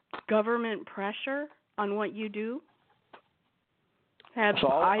government pressure on what you do? Have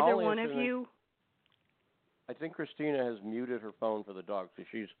either one of you? I think Christina has muted her phone for the dog, so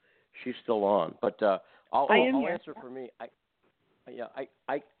she's still on. But I'll answer for me.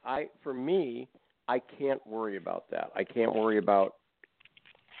 For me, I can't worry about that. I can't worry about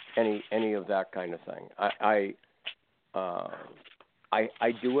any of that kind of thing. I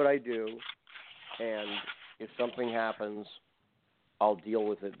do what I do, and if something happens, I'll deal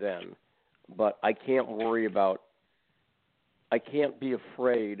with it then. But I can't be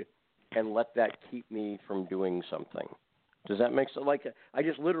afraid and let that keep me from doing something. Does that make sense? Like, I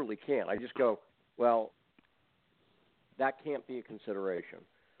just literally can't. I just go, well, that can't be a consideration.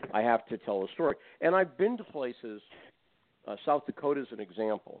 I have to tell a story. And I've been to places, South Dakota is an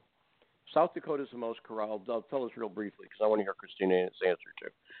example. South Dakota is the most corrupt. I'll tell this real briefly because I want to hear Christina's answer too.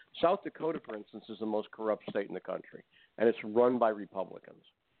 South Dakota, for instance, is the most corrupt state in the country, and it's run by Republicans.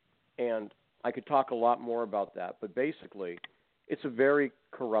 And I could talk a lot more about that, but basically, it's a very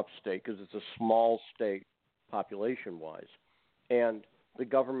corrupt state because it's a small state population-wise, and the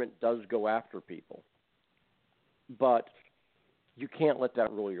government does go after people. But you can't let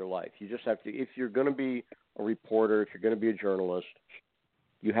that rule your life. You just have to, if you're going to be a reporter, if you're going to be a journalist,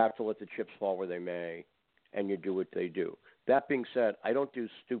 you have to let the chips fall where they may, and you do what they do. That being said, I don't do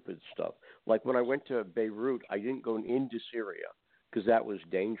stupid stuff. Like when I went to Beirut, I didn't go into Syria because that was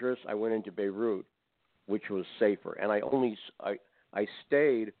dangerous. I went into Beirut, which was safer, and I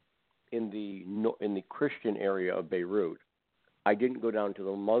stayed in the Christian area of Beirut. I didn't go down to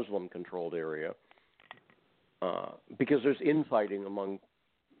the Muslim-controlled area because there's infighting among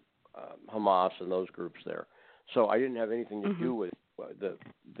Hamas and those groups there. So I didn't have anything to do with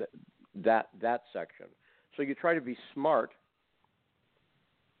that section. So you try to be smart,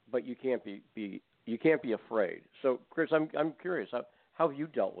 but you can't be afraid. So Chris, I'm curious, how have you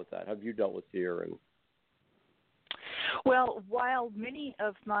dealt with that? Have you dealt with fear and? Well, while many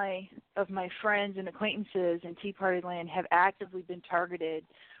of my friends and acquaintances in Tea Party land have actively been targeted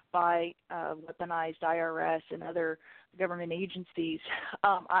by weaponized IRS and other government agencies,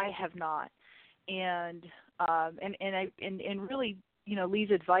 I have not. And really,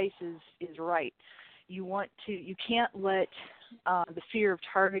 Lee's advice is right. You can't let the fear of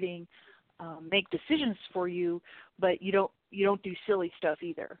targeting make decisions for you, but you don't do silly stuff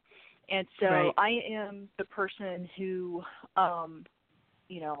either. And so right. I am the person who,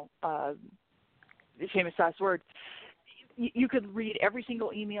 famous last word, you could read every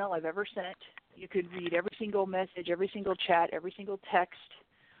single email I've ever sent. You could read every single message, every single chat, every single text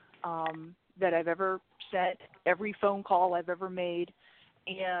that I've ever sent, every phone call I've ever made.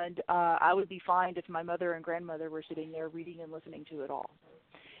 And I would be fine if my mother and grandmother were sitting there reading and listening to it all.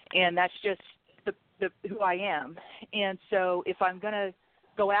 And that's just who I am. And so if I'm going to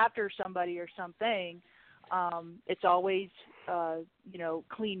go after somebody or something, it's always,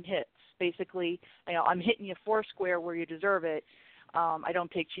 clean hits. Basically, I'm hitting you foursquare where you deserve it. I don't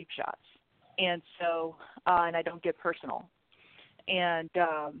take cheap shots. And so, and I don't get personal. And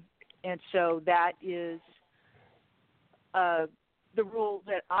so that is the rule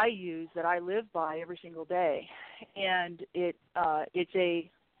that I use, that I live by every single day, and it's a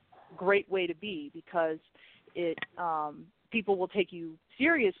great way to be, because it people will take you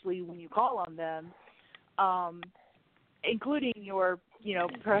seriously when you call on them, including your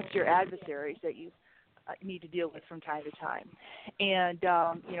perhaps your adversaries that you need to deal with from time to time, and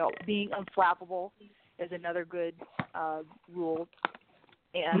being unflappable is another good rule,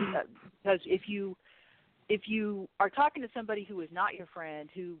 and because if you are talking to somebody who is not your friend,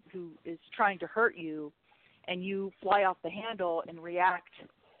 who is trying to hurt you, and you fly off the handle and react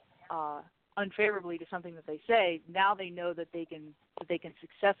unfavorably to something that they say, now they know that they can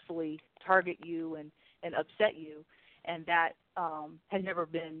successfully target you and upset you, and that has never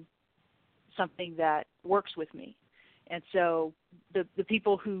been something that works with me. And so the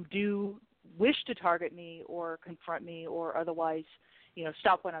people who do wish to target me or confront me or otherwise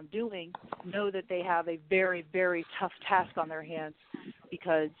stop what I'm doing, know that they have a very, very tough task on their hands,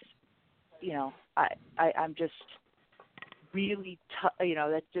 because, I'm just really,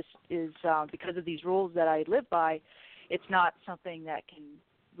 that just is, because of these rules that I live by, it's not something that can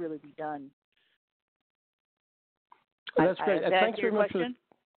really be done. That's great. Thanks very much.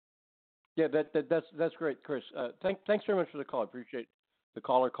 That's great, Chris. Thanks very much for the call. I appreciate the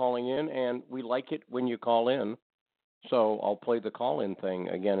caller calling in, and we like it when you call in. So I'll play the call-in thing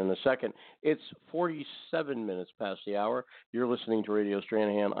again in a second. It's 47 minutes past the hour. You're listening to Radio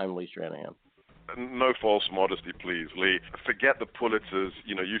Stranahan. I'm Lee Stranahan. No false modesty, please, Lee. Forget the Pulitzers.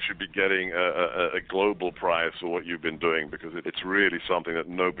 You should be getting a global prize for what you've been doing, because it's really something that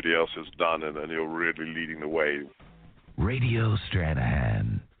nobody else has done, and you're really leading the way. Radio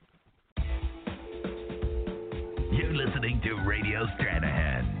Stranahan. You're listening to Radio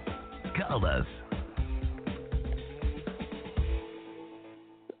Stranahan. Call us.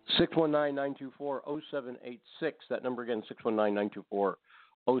 619-924-0786. That number again, 619-924-0786.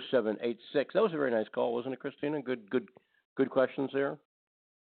 That was a very nice call, wasn't it, Christina? Good questions there.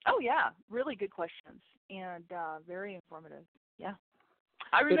 Oh yeah, really good questions, and very informative. Yeah,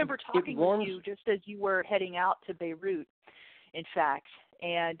 I remember talking with you just as you were heading out to Beirut, in fact,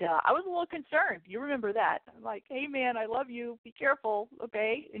 and I was a little concerned. You remember that? I'm like, hey man, I love you. Be careful,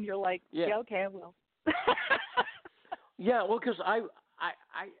 okay? And you're like, yeah okay, I will. Yeah, well, because I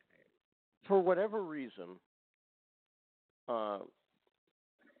for whatever reason, I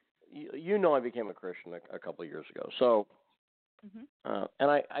became a Christian a couple of years ago. So, and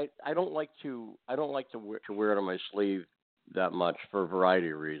I don't like to wear it on my sleeve that much for a variety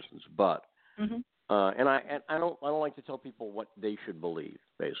of reasons. But and I don't like to tell people what they should believe,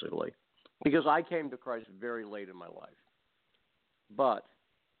 basically, because I came to Christ very late in my life. But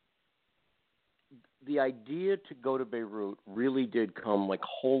the idea to go to Beirut really did come like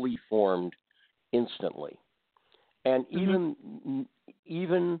wholly formed instantly, and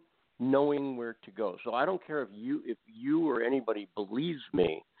even knowing where to go. So I don't care if you or anybody believes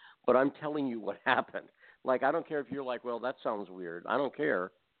me, but I'm telling you what happened. Like, I don't care if you're like, well, that sounds weird. I don't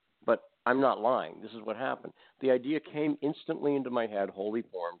care, but I'm not lying. This is what happened. The idea came instantly into my head, wholly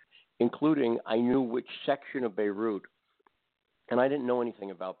formed, including I knew which section of Beirut, and I didn't know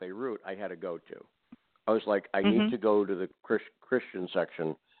anything about Beirut, I had to go to. I was like, I need to go to the Christian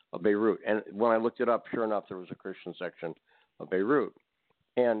section of Beirut. And when I looked it up, sure enough, there was a Christian section of Beirut.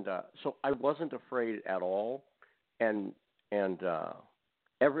 And so I wasn't afraid at all. And a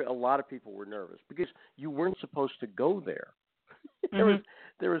lot of people were nervous because you weren't supposed to go there. There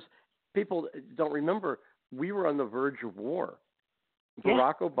was people don't remember, we were on the verge of war.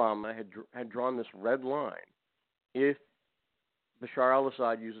 Barack Obama had drawn this red line. If Bashar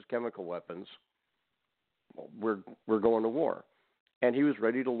al-Assad uses chemical weapons, we're going to war. And he was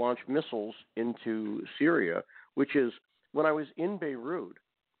ready to launch missiles into Syria, which is, when I was in Beirut,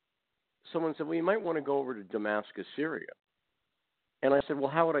 someone said, well, you might want to go over to Damascus, Syria. And I said, well,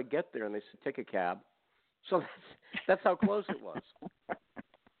 how would I get there? And they said, take a cab. So that's how close it was.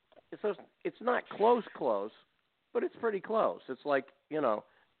 So it's not close, but it's pretty close. It's like,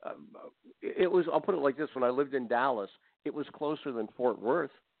 it was, I'll put it like this, when I lived in Dallas, it was closer than Fort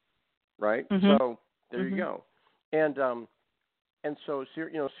Worth, right? So there you go. And so,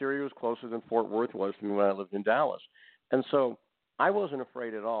 Syria was closer than Fort Worth was to me when I lived in Dallas. And so I wasn't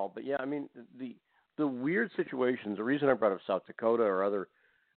afraid at all. But, yeah, I mean, the weird situations, the reason I brought up South Dakota or other,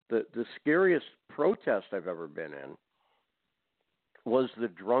 the scariest protest I've ever been in was the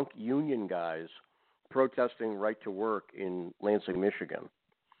drunk union guys protesting right to work in Lansing, Michigan,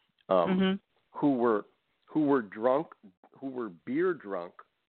 who were drunk, who were beer drunk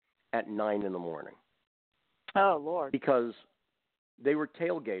at 9 a.m. Oh, Lord. Because they were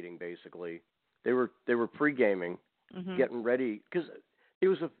tailgating, basically. They were pre-gaming getting ready because it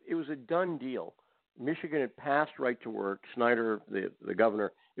was a done deal. Michigan had passed right to work. Snyder, the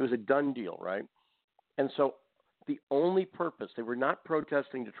governor, it was a done deal, right? And so the only purpose, they were not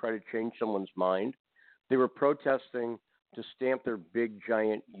protesting to try to change someone's mind. They were protesting to stamp their big,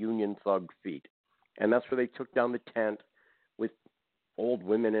 giant union thug feet. And that's where they took down the tent with old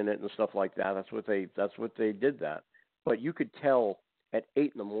women in it and stuff like that. That's what they did that. But you could tell at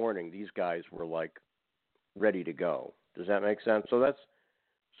 8 a.m, these guys were like ready to go. Does that make sense?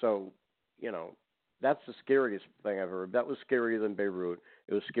 That's the scariest thing I've heard. That was scarier than Beirut.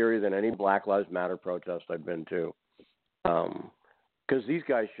 It was scarier than any Black Lives Matter protest I've been to. Because these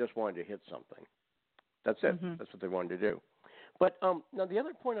guys just wanted to hit something. That's it. That's what they wanted to do. But now the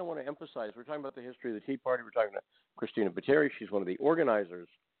other point I want to emphasize, we're talking about the history of the Tea Party. We're talking to Christina Bateri. She's one of the organizers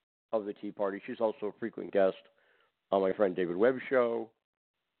of the Tea Party. She's also a frequent guest on my friend David Webb's show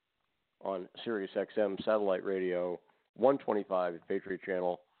on Sirius XM satellite radio, 125 Patriot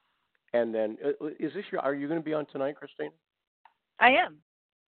Channel. And then, are you going to be on tonight, Christina? I am.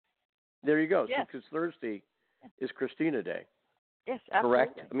 There you go. Yes. Because Thursday is Christina Day. Yes, absolutely.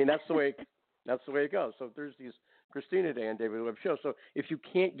 Correct? I mean, that's the way it goes. So Thursday's Christina Day on David Webb Show. So if you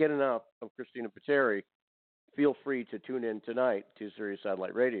can't get enough of Christina Pateri, feel free to tune in tonight to Sirius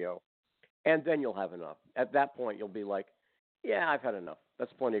Satellite Radio, and then you'll have enough. At that point, you'll be like, yeah, I've had enough.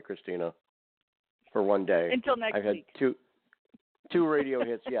 That's plenty of Christina for one day. Until next week. I've had two radio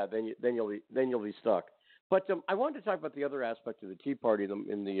hits. Yeah, then you'll be stuck. But I wanted to talk about the other aspect of the Tea Party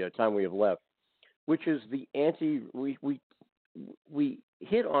in the time we have left, which is the we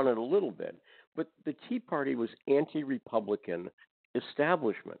hit on it a little bit, but the Tea Party was anti-Republican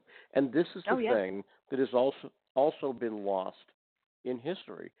establishment, and this is the thing that has also been lost in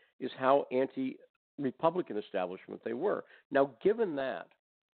history, is how anti-Republican establishment they were. Now, given that,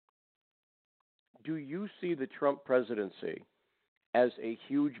 do you see the Trump presidency as a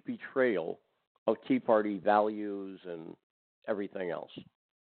huge betrayal of Tea Party values and everything else?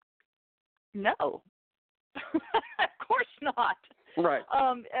 No. Of course not. Right.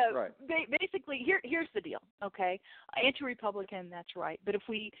 Right. Basically, here's the deal. Okay, anti-Republican. That's right. But if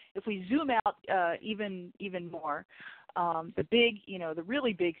we zoom out even more, the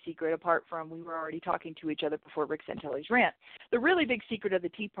really big secret, apart from we were already talking to each other before Rick Santelli's rant, the really big secret of the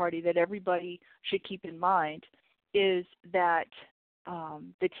Tea Party that everybody should keep in mind is that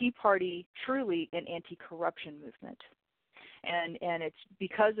the Tea Party truly an anti-corruption movement, and it's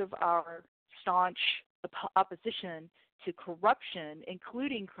because of our staunch opposition to corruption,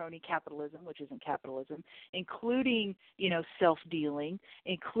 including crony capitalism, which isn't capitalism, including, self-dealing,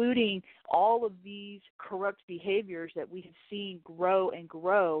 including all of these corrupt behaviors that we have seen grow and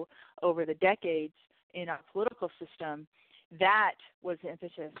grow over the decades in our political system. That was the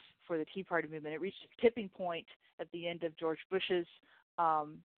emphasis for the Tea Party movement. It reached a tipping point at the end of George Bush's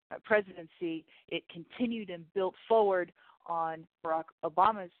presidency. It continued and built forward on Barack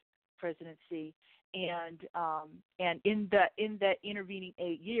Obama's presidency, and in that intervening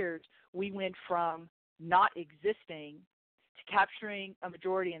 8 years, we went from not existing to capturing a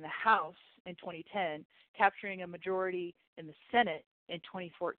majority in the House in 2010, capturing a majority in the Senate in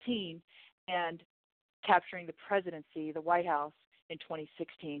 2014, and capturing the presidency, the White House, in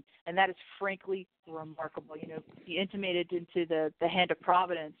 2016. And that is frankly remarkable. He intimated into the hand of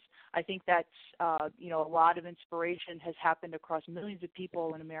Providence. I think that's, a lot of inspiration has happened across millions of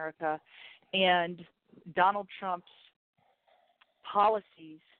people in America. And Donald Trump's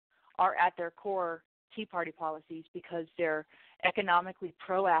policies are at their core Tea Party policies because they're economically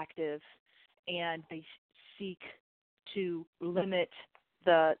proactive and they seek to limit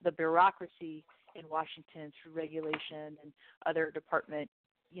the bureaucracy in Washington through regulation and other department,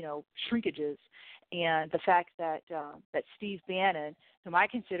 shrinkages. And the fact that Steve Bannon, whom I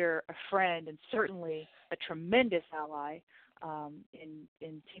consider a friend and certainly a tremendous ally in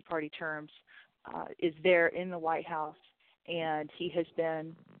Tea Party terms, is there in the White House, and he has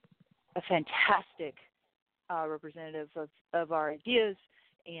been a fantastic representative of our ideas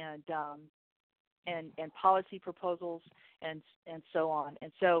and policy proposals and so on.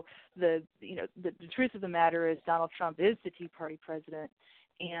 And so the truth of the matter is Donald Trump is the Tea Party president,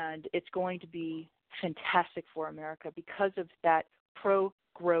 and it's going to be fantastic for America because of that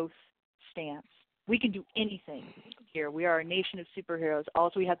pro-growth stance. We can do anything here. We are a nation of superheroes.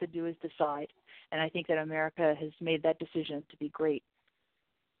 All we have to do is decide. And I think that America has made that decision to be great.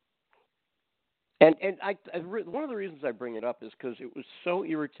 And one of the reasons I bring it up is because it was so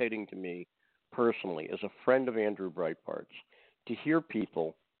irritating to me personally, as a friend of Andrew Breitbart's, to hear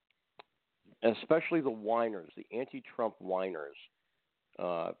people, especially the whiners, the anti-Trump whiners,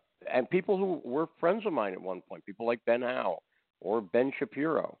 and people who were friends of mine at one point, people like Ben Howe or Ben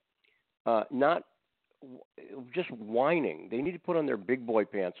Shapiro, not just whining. They need to put on their big boy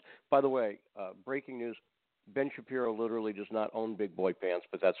pants. By the way, breaking news, Ben Shapiro literally does not own big boy pants,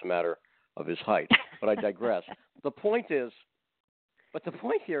 but that's a matter of his height. But I digress. The point here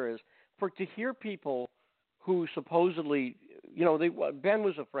is, to hear people who supposedly, Ben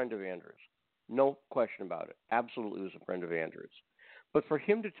was a friend of Andrews. No question about it. Absolutely was a friend of Andrews. But for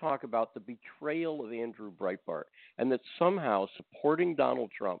him to talk about the betrayal of Andrew Breitbart and that somehow supporting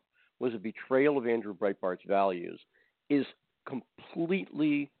Donald Trump was a betrayal of Andrew Breitbart's values is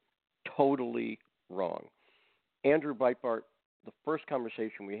completely, totally wrong. Andrew Breitbart, the first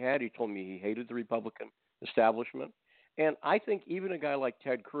conversation we had, he told me he hated the Republican establishment. And I think even a guy like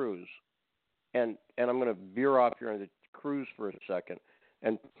Ted Cruz, and I'm going to veer off here into Cruz for a second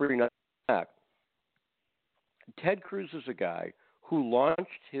and bring that back. Ted Cruz is a guy who launched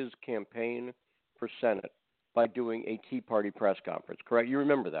his campaign for Senate by doing a Tea Party press conference, correct? You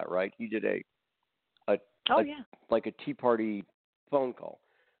remember that, right? He did like a Tea Party phone call.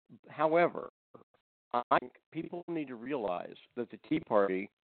 However, I think people need to realize that the Tea Party,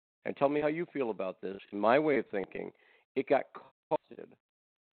 and tell me how you feel about this, in my way of thinking, it got co-opted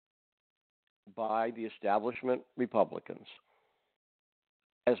by the establishment Republicans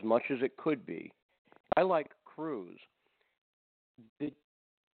as much as it could be. I like Cruz. It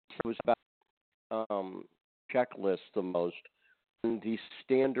was about checklists the most and the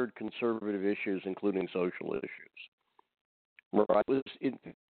standard conservative issues, including social issues. Right?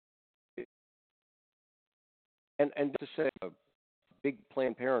 And to say a big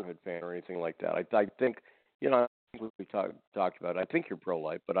Planned Parenthood fan or anything like that, I think, I think we talked about it. I think you're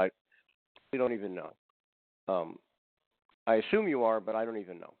pro-life, but I don't even know. I assume you are, but I don't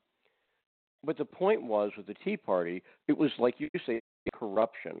even know. But the point was with the Tea Party, it was like you say,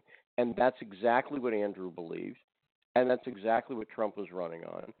 corruption. And that's exactly what Andrew believed. And that's exactly what Trump was running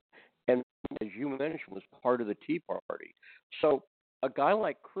on. And as you mentioned, was part of the Tea Party. So a guy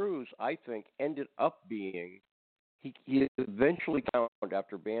like Cruz, I think, ended up being, he eventually found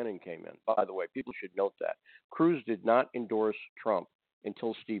after Bannon came in. By the way, people should note that. Cruz did not endorse Trump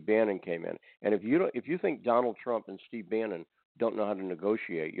until Steve Bannon came in. And if you think Donald Trump and Steve Bannon don't know how to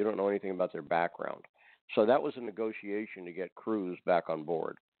negotiate, you don't know anything about their background. So that was a negotiation to get Cruz back on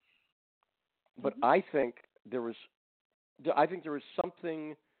board. But I think there was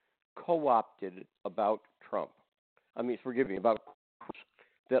something co-opted about Trump. Forgive me, about Cruz,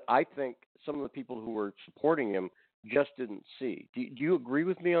 that I think some of the people who were supporting him just didn't see. Do you agree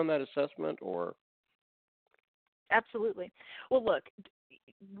with me on that assessment, or? Absolutely. Well, look,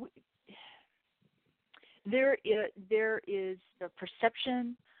 there is the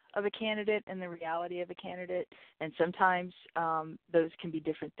perception of a candidate and the reality of a candidate, and sometimes those can be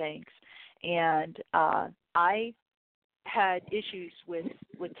different things. And I had issues with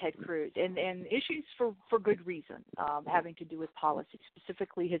Ted Cruz, and issues for good reason, having to do with policy,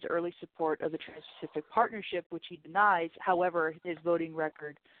 specifically his early support of the Trans-Pacific Partnership, which he denies. However, his voting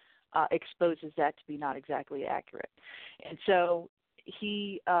record exposes that to be not exactly accurate. And so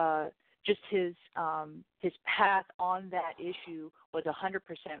he just his path on that issue was 100%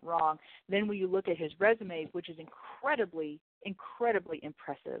 wrong. Then when you look at his resume, which is incredibly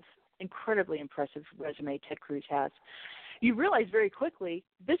impressive resume Ted Cruz has, you realize very quickly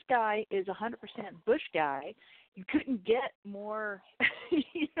this guy is 100% Bush guy. You couldn't get more,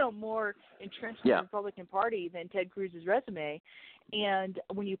 more entrenched in the Republican Party than Ted Cruz's resume. And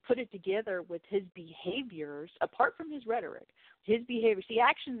when you put it together with his behaviors, apart from his rhetoric, his behavior, see,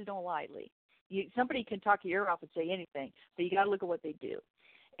 actions don't lie, Lee. Somebody can talk your ear off and say anything, but you got to look at what they do.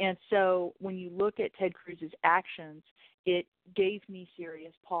 And so when you look at Ted Cruz's actions, it gave me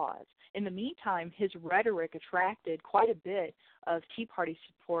serious pause. In the meantime, his rhetoric attracted quite a bit of Tea Party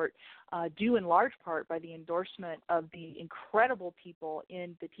support, due in large part by the endorsement of the incredible people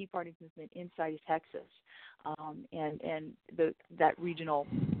in the Tea Party movement inside of Texas, and that regional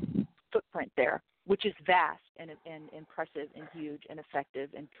footprint there, which is vast and impressive and huge and effective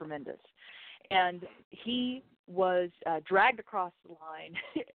and tremendous. And he was dragged across the line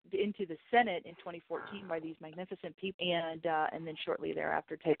into the Senate in 2014 by these magnificent people, and then shortly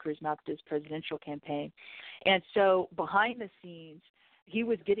thereafter, Ted Cruz mounted his presidential campaign. And so behind the scenes, he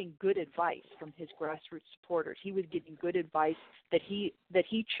was getting good advice from his grassroots supporters. He was getting good advice that he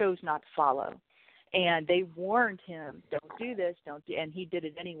chose not to follow. And they warned him, don't do this, and he did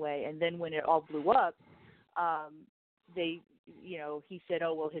it anyway. And then when it all blew up, he said,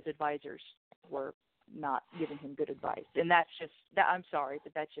 oh, well, his advisors were not giving him good advice. And that's just, I'm sorry,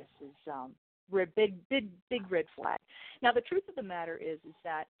 but that just is big red flag. Now, the truth of the matter is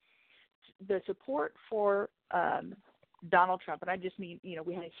that the support for Donald Trump, and I just mean,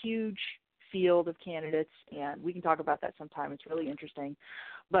 we had a huge field of candidates, and we can talk about that sometime. It's really interesting.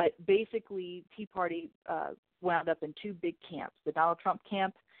 But basically, Tea Party wound up in two big camps, the Donald Trump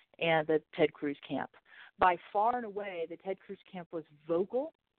camp and the Ted Cruz camp. By far and away, the Ted Cruz camp was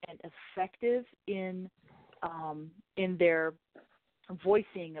vocal and effective in their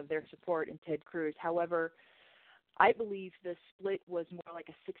voicing of their support in Ted Cruz. However, I believe the split was more like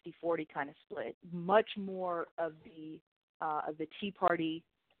a 60-40 kind of split. Much more of the Tea Party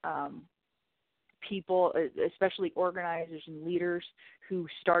people, especially organizers and leaders who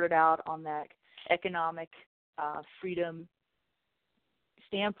started out on that economic freedom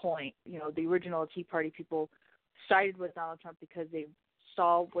standpoint, the original Tea Party people sided with Donald Trump because they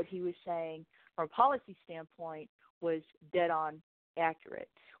saw what he was saying from a policy standpoint was dead on accurate,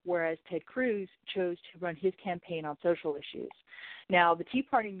 whereas Ted Cruz chose to run his campaign on social issues. Now, the Tea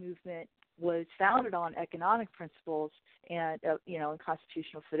Party movement was founded on economic principles and, and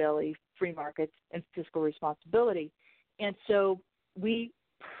constitutional fidelity, free markets, and fiscal responsibility. And so we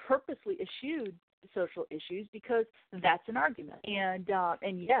purposely eschewed social issues because that's an argument. And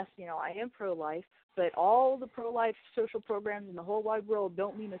yes, I am pro-life, but all the pro-life social programs in the whole wide world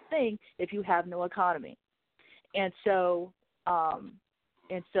don't mean a thing if you have no economy. And so, or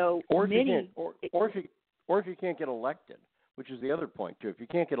if you can't get elected, which is the other point too. If you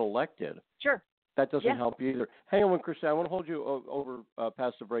can't get elected, sure, that doesn't help you either. Hang on, Christine. I want to hold you over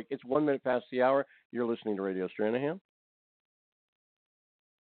past the break. It's 1 minute past the hour. You're listening to Radio Stranahan.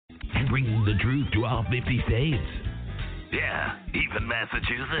 And bringing the truth to all 50 states. Yeah, even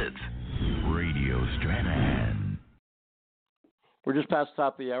Massachusetts. Radio Stranahan. We're just past the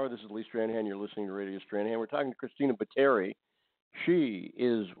top of the hour. This is Lee Stranahan. You're listening to Radio Stranahan. We're talking to Christina Botteri. She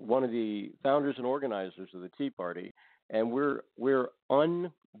is one of the founders and organizers of the Tea Party, and we're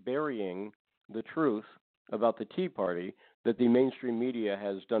unburying the truth about the Tea Party that the mainstream media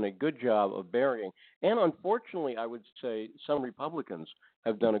has done a good job of burying. And unfortunately, I would say some Republicans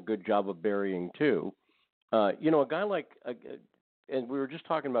have done a good job of burying too. A guy like, and we were just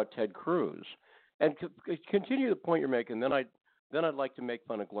talking about Ted Cruz, and continue the point you're making. Then I'd like to make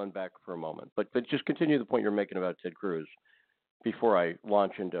fun of Glenn Beck for a moment, but just continue the point you're making about Ted Cruz before I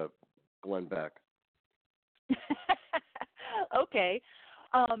launch into Glenn Beck. Okay.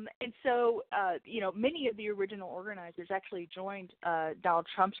 And so, many of the original organizers actually joined Donald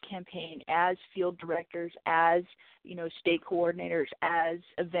Trump's campaign as field directors, as, state coordinators, as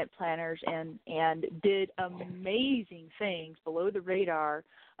event planners, and did amazing things below the radar,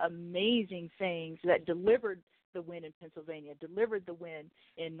 amazing things that delivered the win in Pennsylvania, delivered the win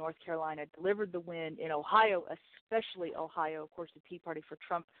in North Carolina, delivered the win in Ohio, especially Ohio. Of course, the Tea Party for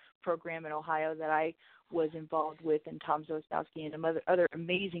Trump program in Ohio that I was involved with, and Tom Zostowski and other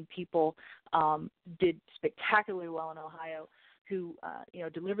amazing people did spectacularly well in Ohio, who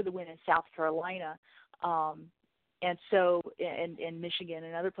delivered the win in South Carolina, and so in Michigan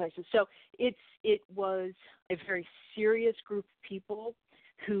and other places. So it was a very serious group of people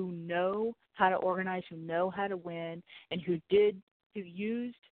who know how to organize, who know how to win, and who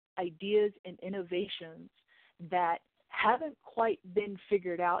used ideas and innovations that haven't quite been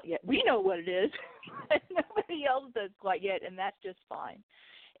figured out yet. We know what it is, but nobody else does quite yet, and that's just fine.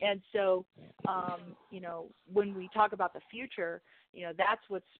 And so, when we talk about the future, that's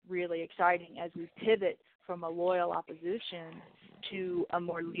what's really exciting as we pivot from a loyal opposition to a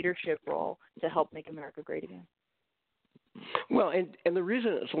more leadership role to help make America great again. Well, and the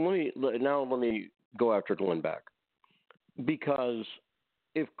reason, so let me go after Glenn Beck, because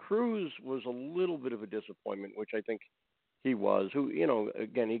if Cruz was a little bit of a disappointment, which I think he was, who,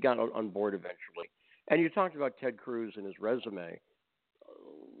 again, he got on board eventually, and you talked about Ted Cruz and his resume,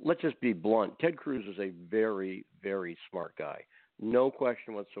 let's just be blunt. Ted Cruz is a very, very smart guy, no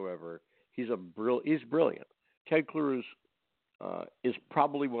question whatsoever. He's brilliant. Ted Cruz is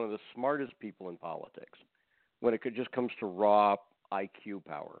probably one of the smartest people in politics when it just comes to raw IQ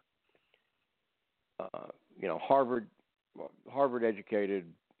power. Harvard educated,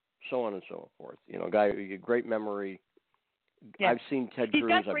 so on and so forth. Guy, great memory. Yeah. I've seen Ted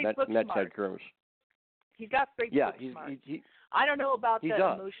Cruz. I've met Ted Cruz. He's got great book smart. I don't know about the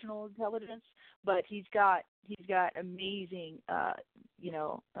emotional intelligence, but he's got amazing,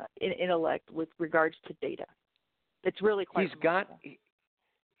 intellect with regards to data. It's really quite.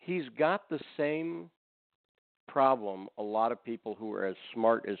 He's got the same problem a lot of people who are as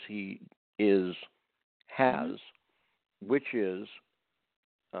smart as he has, which is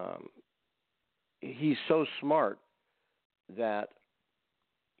he's so smart that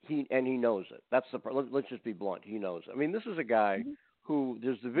he knows it. That's the let's just be blunt. He knows it. I mean, this is a guy who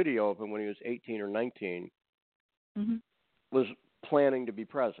there's the video of him when he was 18 or 19, Mm-hmm. was planning to be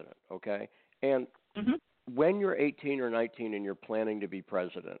president. Okay, and Mm-hmm. when you're 18 or 19 and you're planning to be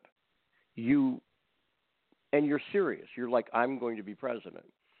president, you're serious. You're like, I'm going to be president.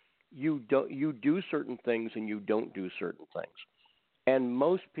 You do certain things and you don't do certain things. And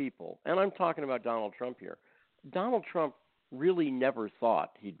most people, and I'm talking about Donald Trump here, Donald Trump really never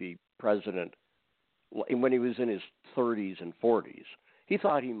thought he'd be president when he was in his 30s and 40s. He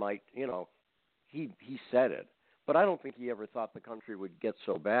thought he might, he said it. But I don't think he ever thought the country would get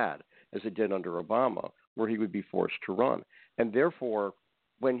so bad as it did under Obama, where he would be forced to run. And therefore,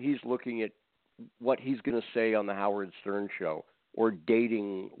 when he's looking at what he's going to say on the Howard Stern show or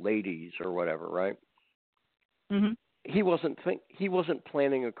dating ladies or whatever, right? Mm-hmm. He wasn't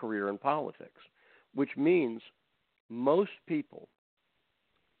planning a career in politics, which means most people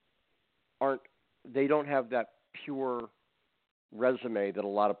don't have that pure resume that a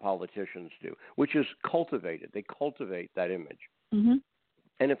lot of politicians do, which is cultivated. They cultivate that image. Mm-hmm.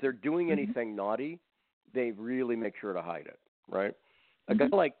 And if they're doing Mm-hmm. anything naughty, they really make sure to hide it, right?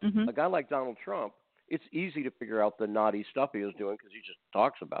 Mm-hmm. A guy like Donald Trump, it's easy to figure out the naughty stuff he was doing because he just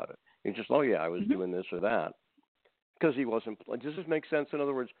talks about it. He's just, oh yeah, I was Mm-hmm. doing this or that, because he wasn't. Does this make sense? In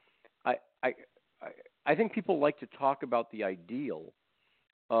other words, I think people like to talk about the ideal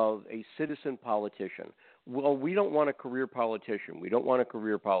of a citizen politician. Well, we don't want a career politician. We don't want a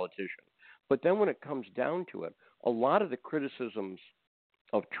career politician. But then when it comes down to it, a lot of the criticisms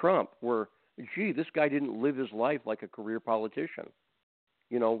of Trump were, gee, this guy didn't live his life like a career politician.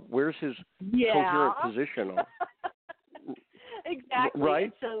 Where's his coherent position on? Exactly. Right?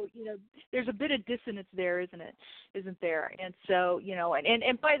 And so, there's a bit of dissonance there, isn't there? And so,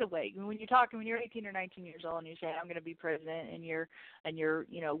 and by the way, when you're 18 or 19 years old and you say, I'm going to be president, and you're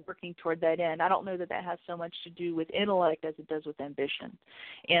working toward that end, I don't know that has so much to do with intellect as it does with ambition.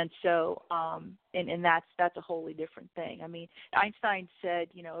 And so, and that's a wholly different thing. I mean, Einstein said,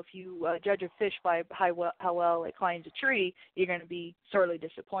 if you judge a fish by how well it climbs a tree, you're going to be sorely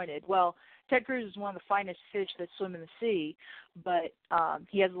disappointed. Well, Ted Cruz is one of the finest fish that swim in the sea, but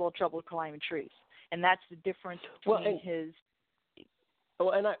he has a little trouble climbing trees, and that's the difference between his.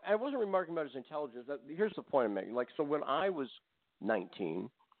 Well, and I wasn't remarking about his intelligence. Here's the point I'm making. Like, so when I was 19,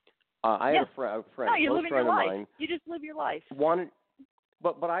 I had a friend, no, you're living your life. Mine, you just live your life.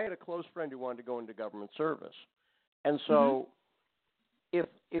 But I had a close friend who wanted to go into government service, and so if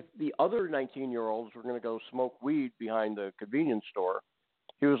the other 19-year-olds were going to go smoke weed behind the convenience store,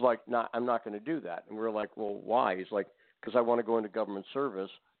 he was like, "No, I'm not going to do that." And we were like, "Well, why?" He's like, "Because I want to go into government service,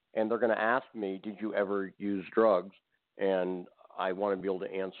 and they're going to ask me, did you ever use drugs? And I want to be able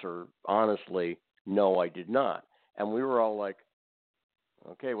to answer honestly, no, I did not." And we were all like,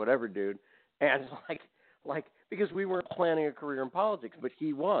 "Okay, whatever, dude." And like because we weren't planning a career in politics, but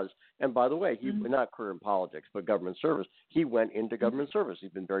he was. And by the way, he not career in politics, but government service. He went into government service. He's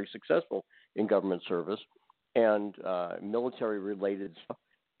been very successful in government service and military-related stuff.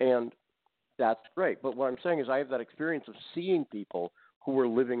 And that's great. But what I'm saying is I have that experience of seeing people who were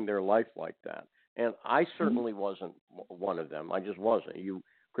living their life like that. And I certainly wasn't one of them. I just wasn't.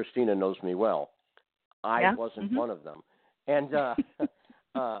 Christina knows me well. I wasn't one of them. And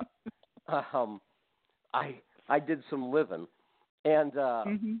I did some living. And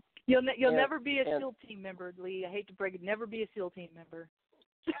you'll never be a SEAL team member, Lee. I hate to break it. Never be a SEAL team member.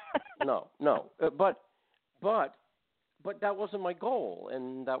 No. But that wasn't my goal,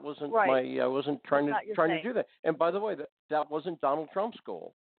 and that wasn't I wasn't trying to do that. And by the way, that wasn't Donald Trump's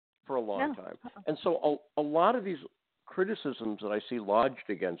goal for a long time. And so a lot of these criticisms that I see lodged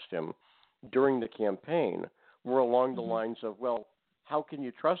against him during the campaign were along the lines of, well, how can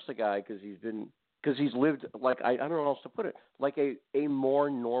you trust the guy because he's lived like I don't know how else to put it, like a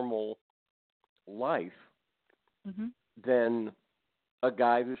more normal life than a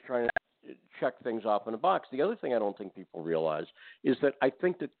guy who's trying to check things off in a box. The other thing I don't think people realize is that I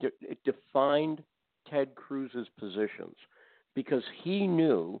think that it defined Ted Cruz's positions because he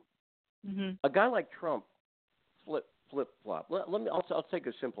knew a guy like Trump flip-flop. I'll take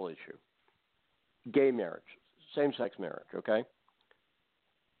a simple issue. Gay marriage, same-sex marriage, okay?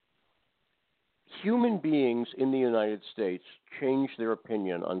 Human beings in the United States changed their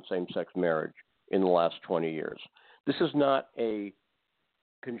opinion on same-sex marriage in the last 20 years. This is not a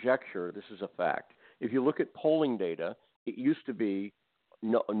conjecture. This is a fact. If you look at polling data, it used to be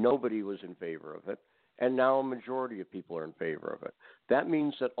nobody was in favor of it, and now a majority of people are in favor of it. That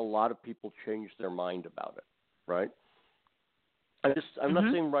means that a lot of people changed their mind about it, right? I'm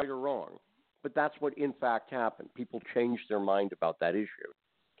not saying right or wrong, but that's what in fact happened. People changed their mind about that issue.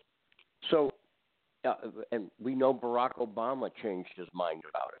 So and we know Barack Obama changed his mind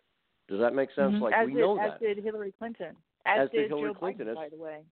about it. Does that make sense? Mm-hmm. Like as we did, know as that. did Hillary Clinton. As did Hillary Joe Clinton. Biden, by the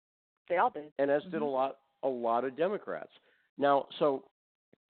way. They all did. And as mm-hmm. did a lot of Democrats. Now,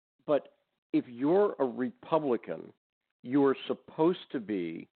 but if you're a Republican, you are supposed to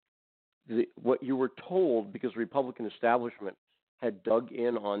be what you were told, because the Republican establishment had dug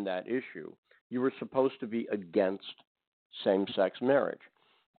in on that issue. You were supposed to be against same-sex marriage.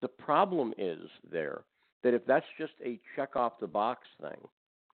 The problem is there that if that's just a check-off-the-box thing,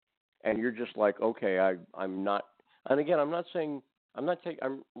 and you're just like, okay, I'm not, and again, I'm not saying,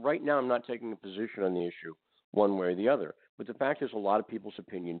 right now I'm not taking a position on the issue one way or the other, but the fact is a lot of people's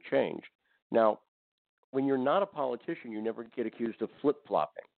opinion changed. Now, when you're not a politician, you never get accused of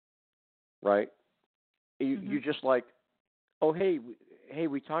flip-flopping, right? You just like, oh, hey,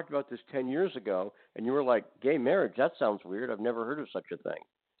 we talked about this 10 years ago, and you were like, gay marriage, that sounds weird. I've never heard of such a thing.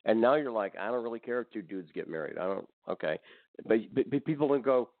 And now you're like, I don't really care if two dudes get married. Okay. But people don't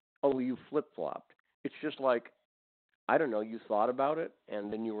go, oh, you flip-flopped. It's just like, I don't know, you thought about it,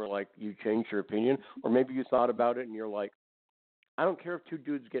 and then you were like, you changed your opinion. Or maybe you thought about it, and you're like, I don't care if two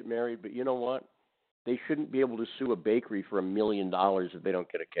dudes get married, but you know what? They shouldn't be able to sue a bakery for $1 million if they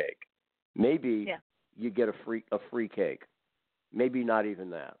don't get a cake. Maybe you get a free cake. Maybe not even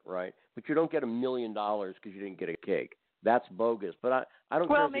that, right? But you don't get $1 million because you didn't get a cake. That's bogus. But I don't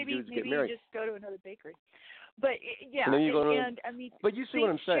care if the dudes get married. Well, maybe you just go to another bakery. But yeah, and then you go I mean, but you see what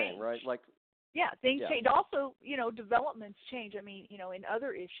I'm saying, change. Right? Like, yeah, things change. Also, developments change. I mean, in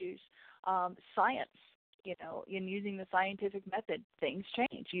other issues, science. In using the scientific method, things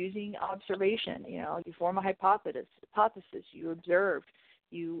change. Using observation, you form a hypothesis. You observe.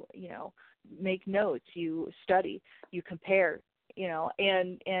 You make notes. You study. You compare.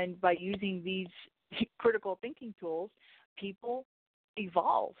 And by using these critical thinking tools, people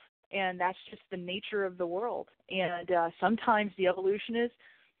evolve, and that's just the nature of the world. And sometimes the evolution is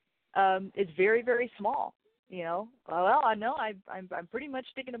very, very small. Well, I know I'm pretty much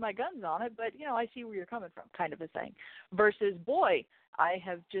sticking to my guns on it, but I see where you're coming from, kind of a thing. Versus, boy, I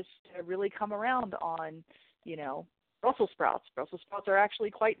have just really come around on, Brussels sprouts. Brussels sprouts are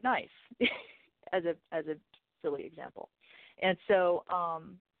actually quite nice, as a silly example. And so,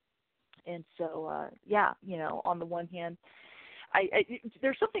 yeah, on the one hand,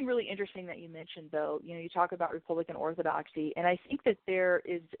 there's something really interesting that you mentioned, though. You talk about Republican orthodoxy, and I think that there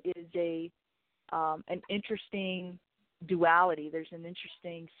is an interesting duality. There's an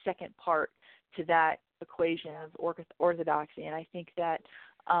interesting second part to that equation of orthodoxy, and I think that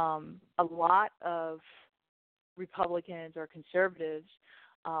a lot of Republicans or conservatives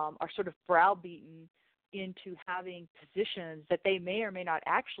are sort of browbeaten into having positions that they may or may not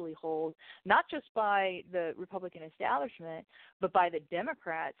actually hold, not just by the Republican establishment, but by the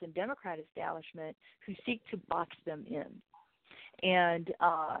Democrats and Democrat establishment who seek to box them in. And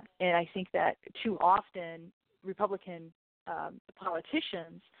I think that too often Republican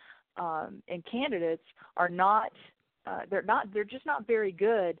politicians and candidates are not they're just not very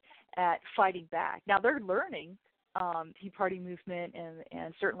good at fighting back. Now they're learning. Tea Party movement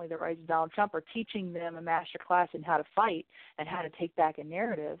and certainly the rise of Donald Trump are teaching them a master class in how to fight and how to take back a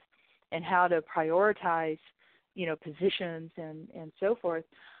narrative and how to prioritize, positions and so forth.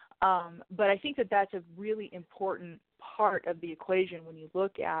 But I think that that's a really important part of the equation when you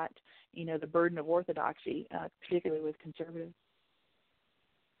look at, the burden of orthodoxy, particularly with conservatives.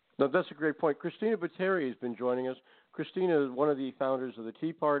 No, that's a great point. Christina Botteri has been joining us. Christina is one of the founders of the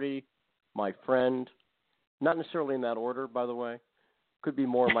Tea Party, my friend. Not necessarily in that order, by the way. Could be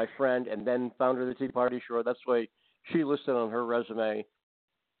more my friend and then founder of the Tea Party. Sure, that's the way she listed on her resume.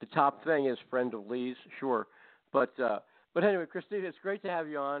 The top thing is friend of Lee's, sure. But anyway, Christina, it's great to have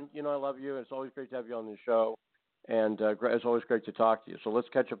you on. I love you, and it's always great to have you on the show. And it's always great to talk to you. So let's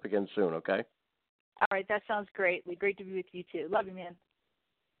catch up again soon, okay? All right, that sounds great. Great to be with you, too. Love you, man.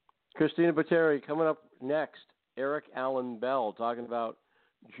 Christina Botteri, coming up next, Eric Allen Bell talking about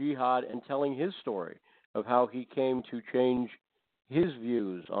jihad and telling his story of how he came to change his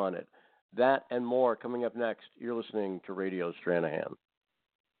views on it. That and more coming up next. You're listening to Radio Stranahan.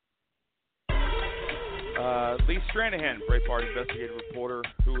 Lee Stranahan, Breitbart investigative reporter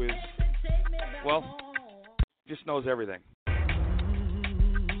who is, just knows everything.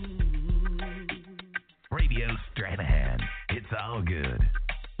 Radio Stranahan. It's all good.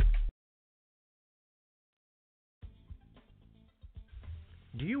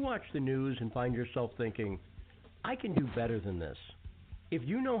 Do you watch the news and find yourself thinking, I can do better than this? If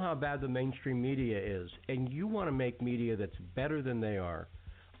you know how bad the mainstream media is and you want to make media that's better than they are,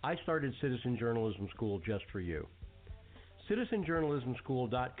 I started Citizen Journalism School just for you.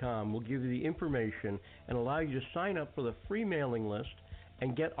 CitizenJournalismSchool.com will give you the information and allow you to sign up for the free mailing list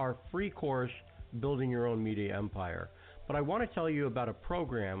and get our free course, Building Your Own Media Empire. But I want to tell you about a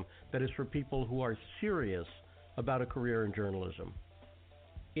program that is for people who are serious about a career in journalism.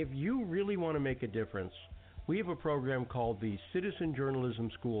 If you really want to make a difference, we have a program called the Citizen Journalism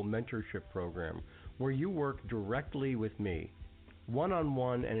School Mentorship Program, where you work directly with me,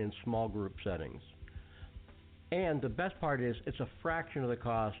 one-on-one and in small group settings. And the best part is, it's a fraction of the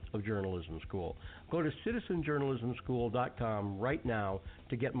cost of journalism school. Go to citizenjournalismschool.com right now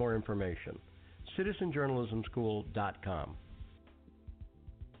to get more information. citizenjournalismschool.com.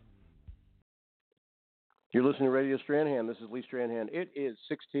 You're listening to Radio Stranahan. This is Lee Stranahan. It is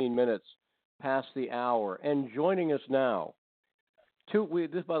 16 minutes past the hour. And joining us now,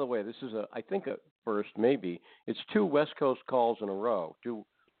 by the way, this is I think a first, maybe. It's two West Coast calls in a row, two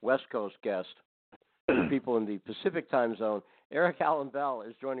West Coast guests. People in the Pacific time zone. Eric Allen Bell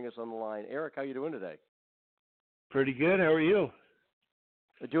is joining us on the line. Eric, how are you doing today? Pretty good. How are you?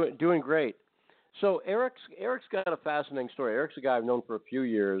 Doing great. So Eric's got a fascinating story. Eric's a guy I've known for a few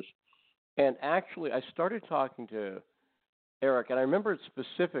years, and actually I started talking to Eric, and I remember it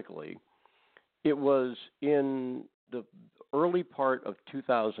specifically. It was in the early part of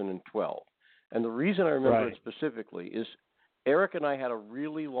 2012, and the reason I remember it specifically is Eric and I had a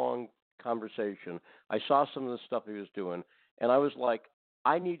really long conversation. I saw some of the stuff he was doing, and I was like,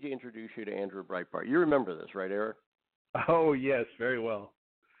 I need to introduce you to Andrew Breitbart. You remember this, right, Eric? Oh, yes, very well.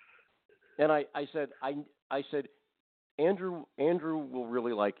 And I said, Andrew will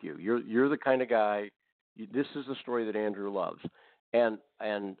really like you. You're the kind of guy. This is the story that Andrew loves. And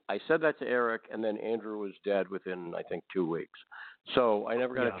I said that to Eric, and then Andrew was dead within, I think, 2 weeks. So I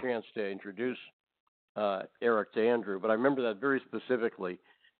never got a chance to introduce Eric to Andrew, but I remember that very specifically.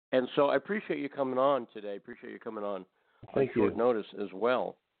 And so I appreciate you coming on today. Appreciate you coming on short notice as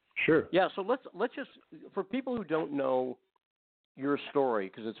well. Sure. Yeah. So let's just, for people who don't know your story,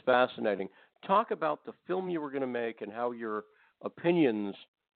 because it's fascinating, talk about the film you were going to make and how your opinions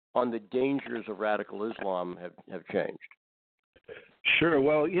on the dangers of radical Islam have changed. Sure.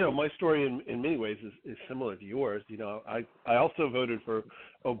 Well, my story in many ways is similar to yours. I also voted for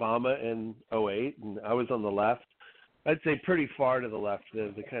Obama in 2008, and I was on the left. I'd say pretty far to the left,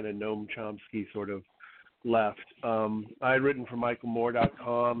 the kind of Noam Chomsky sort of left. I had written for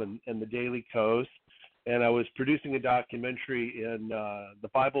MichaelMoore.com and the Daily Kos, and I was producing a documentary in the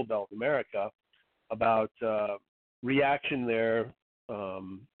Bible Belt, America, about reaction there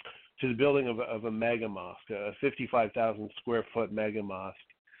to the building of a mega mosque, a 55,000 square foot mega mosque.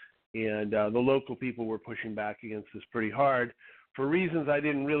 And the local people were pushing back against this pretty hard for reasons I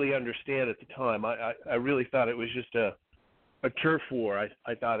didn't really understand at the time. I really thought it was just a turf war. I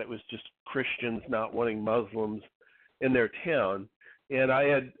thought it was just Christians not wanting Muslims in their town. And I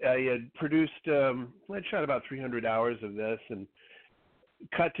had produced, I'd shot about 300 hours of this and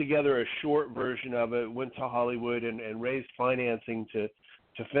cut together a short version of it, went to Hollywood and raised financing to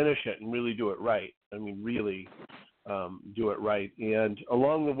finish it and really do it right. I mean, really do it right. And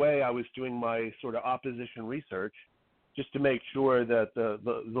along the way, I was doing my sort of opposition research just to make sure that the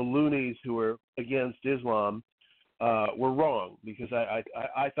loonies who were against Islam were wrong, because I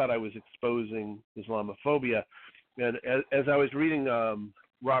thought I was exposing Islamophobia. And as I was reading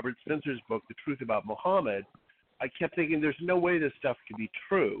Robert Spencer's book, The Truth About Muhammad, I kept thinking there's no way this stuff could be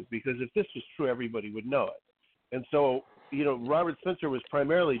true, because if this was true, everybody would know it. And so, Robert Spencer was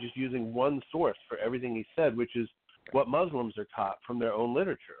primarily just using one source for everything he said, which is what Muslims are taught from their own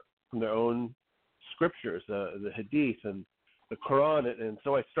literature, from their own scriptures, the Hadith and the Quran. And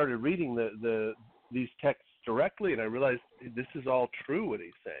so I started reading these texts directly, and I realized this is all true what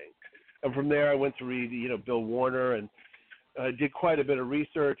he's saying. And from there, I went to read, Bill Warner, and did quite a bit of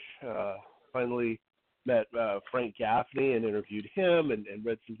research. Finally met Frank Gaffney and interviewed him, and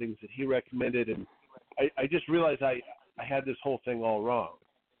read some things that he recommended. And I just realized I had this whole thing all wrong.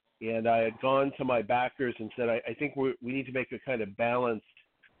 And I had gone to my backers and said, I think we need to make a kind of balanced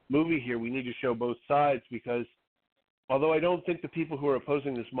movie here. We need to show both sides, because although I don't think the people who are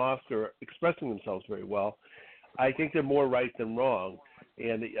opposing this mosque are expressing themselves very well, I think they're more right than wrong.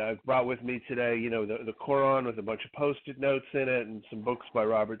 And I brought with me today, the Quran with a bunch of Post-it notes in it and some books by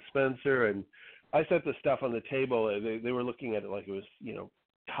Robert Spencer. And I set the stuff on the table. They were looking at it like it was,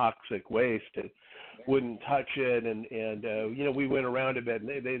 toxic waste and wouldn't touch it. And we went around a bit, and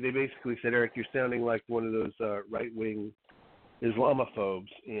they basically said, Eric, you're sounding like one of those right-wing Islamophobes.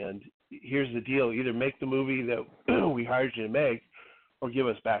 And here's the deal. Either make the movie that we hired you to make, or give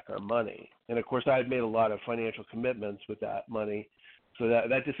us back our money. And, of course, I had made a lot of financial commitments with that money. So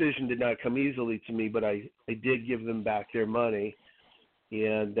that decision did not come easily to me, but I did give them back their money,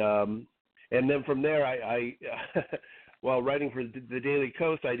 and then from there I while writing for the Daily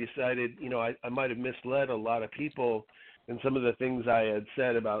Kos, I decided, I might have misled a lot of people in some of the things I had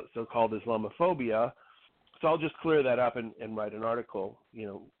said about so-called Islamophobia. So I'll just clear that up and write an article,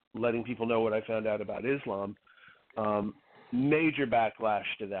 letting people know what I found out about Islam. Major backlash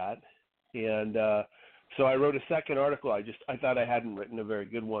to that. And so I wrote a second article. I thought I hadn't written a very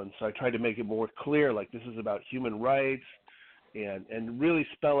good one. So I tried to make it more clear, like this is about human rights and really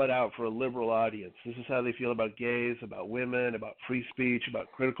spell it out for a liberal audience. This is how they feel about gays, about women, about free speech,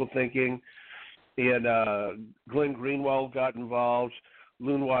 about critical thinking. And Glenn Greenwald got involved.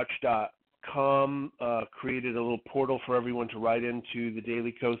 Loonwatch.com created a little portal for everyone to write into the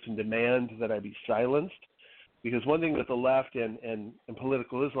Daily Kos and demand that I be silenced. Because one thing that the left and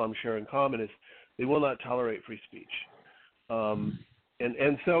political Islam share in common is they will not tolerate free speech.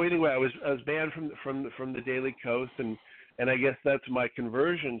 And so anyway, I was banned from the Daily Kos, and I guess that's my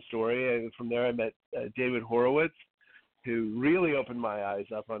conversion story. And from there, I met David Horowitz, who really opened my eyes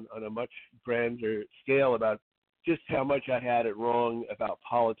up on a much grander scale about just how much I had it wrong about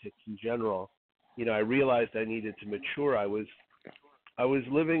politics in general. I realized I needed to mature. I was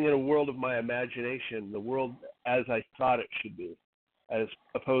living in a world of my imagination, the world as I thought it should be, as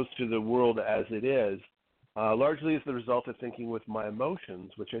opposed to the world as it is, largely as the result of thinking with my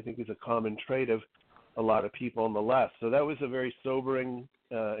emotions, which I think is a common trait of a lot of people on the left. So that was a very sobering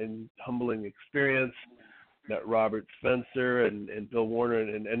and humbling experience. Met Robert Spencer and Bill Warner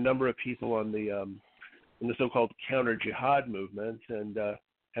and a number of people on in the so-called counter-jihad movement, and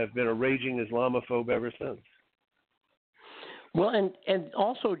have been a raging Islamophobe ever since. Well, and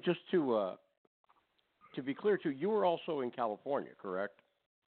also just to be clear too, you were also in California, correct?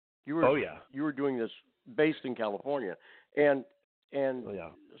 You were. Oh yeah. You were doing this based in California and oh, yeah.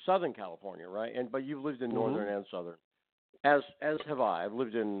 Southern California, right? But you've lived in Northern and Southern, as have I. I've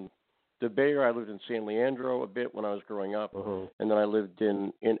lived in the Bay Area. I lived in San Leandro a bit when I was growing up, and then I lived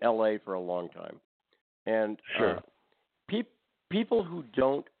in L.A. for a long time. And sure. People who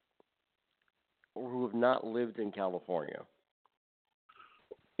don't or who have not lived in California,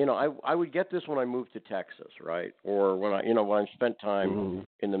 I would get this when I moved to Texas, right? Or when I spent time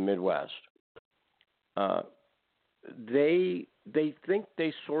in the Midwest. They think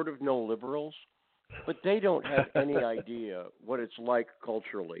they sort of know liberals, but they don't have any idea what it's like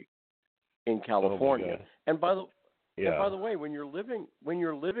culturally in California. And by the way, when you're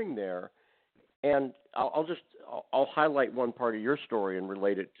living there, and I'll highlight one part of your story and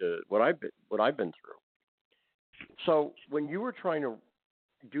relate it to what I've been through. So when you were trying to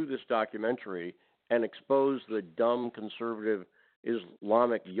do this documentary and expose the dumb conservative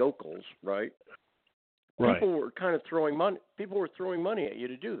Islamic yokels, right? People were kind of throwing money. People were throwing money at you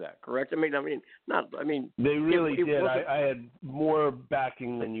to do that, correct? They really did. I had more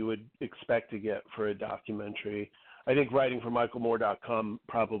backing than you would expect to get for a documentary. I think writing for MichaelMoore.com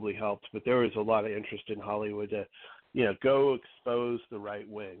probably helped, but there was a lot of interest in Hollywood to, go expose the right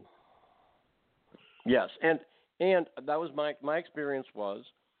wing. Yes, and that was my experience. Was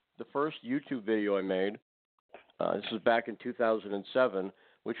the first YouTube video I made. This was back in 2007,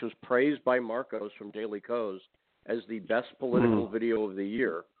 which was praised by Marcos from Daily Kos as the best political video of the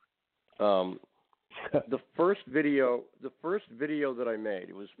year. The first video that I made,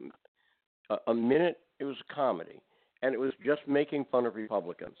 it was a minute. It was a comedy, and it was just making fun of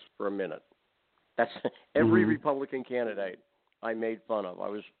Republicans for a minute. That's every Republican candidate I made fun of. I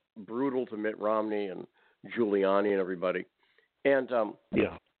was brutal to Mitt Romney and Giuliani and everybody, and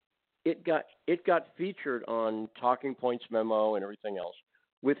it got featured on Talking Points Memo and everything else.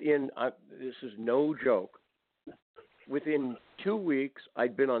 Within this is no joke. Within 2 weeks,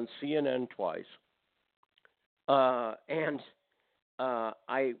 I'd been on CNN twice, and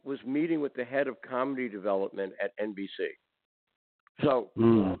I was meeting with the head of comedy development at NBC. So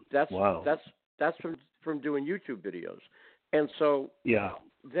that's from doing YouTube videos, and so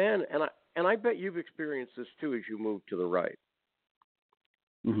then and I bet you've experienced this too as you move to the right.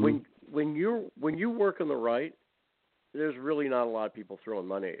 When you work on the right, there's really not a lot of people throwing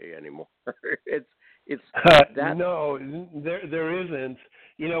money at you anymore. it's that. No, there isn't.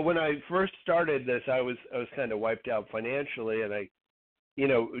 When I first started this, I was kind of wiped out financially, and a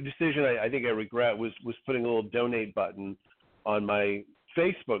decision I think I regret was putting a little donate button on my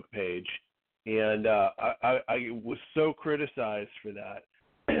Facebook page, and I was so criticized for that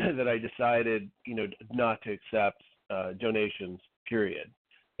that I decided not to accept donations, period,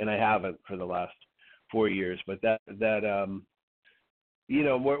 and I haven't for the last 4 years. But that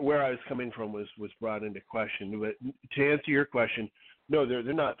where I was coming from was brought into question. But to answer your question, no,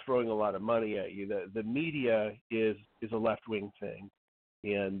 they're not throwing a lot of money at you. The media is a left wing thing,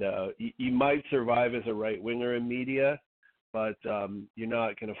 and you might survive as a right winger in media, but you're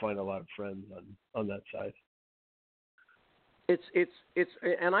not going to find a lot of friends on that side.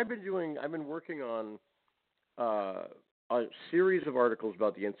 And I've been working on a series of articles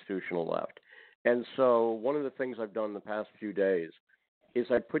about the institutional left. And so one of the things I've done the past few days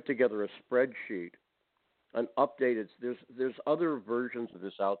is I put together a spreadsheet, an updated. There's other versions of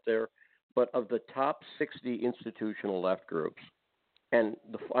this out there, but of the top 60 institutional left groups, and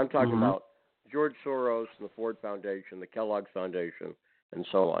I'm talking about George Soros and the Ford Foundation, the Kellogg's Foundation, and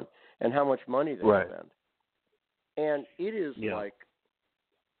so on, and how much money they spend. And it is like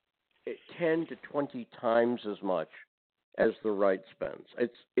 10 to 20 times as much as the right spends.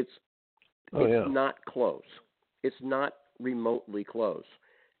 It's not close. It's not remotely close.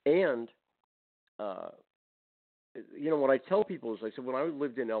 And what I tell people is, I said, when I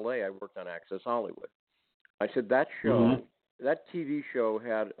lived in L.A., I worked on Access Hollywood. I said that show, that TV show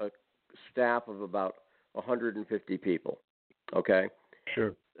had a staff of about 150 people. Okay.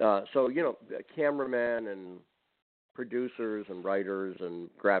 Sure. So cameramen and producers and writers and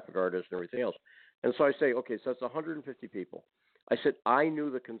graphic artists and everything else. And so I say, okay, so that's 150 people. I said, I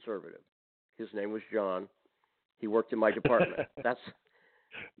knew the conservative. His name was John. He worked in my department. That's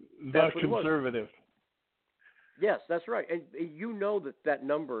the conservative. Yes, that's right. And you know that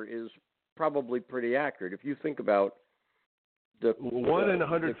number is probably pretty accurate. If you think about the 1 in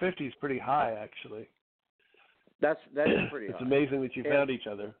 150 is pretty high, actually. That is pretty high. It's amazing that you found each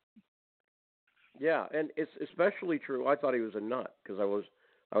other. Yeah, and it's especially true. I thought he was a nut because I was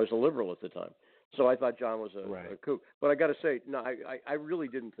a liberal at the time. So I thought John was a kook. But I got to say, no, I really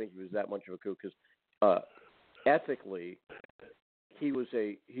didn't think he was that much of a kook because ethically, he's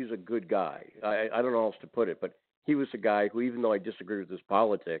a good guy. I don't know how else to put it, but he was a guy who, even though I disagreed with his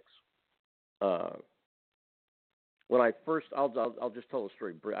politics, when I first, I'll just tell a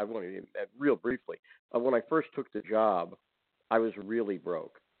story. I want to real briefly. When I first took the job, I was really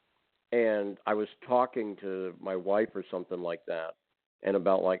broke, and I was talking to my wife or something like that, and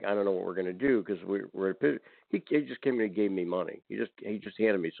about I don't know what we're going to do because he just came in and gave me money. He just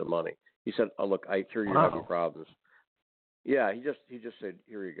handed me some money. He said, "Oh, look, I hear you're having problems." Yeah, he just said,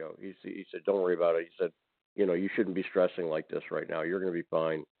 "Here you go." He said, "Don't worry about it." He said, "You shouldn't be stressing like this right now. You're going to be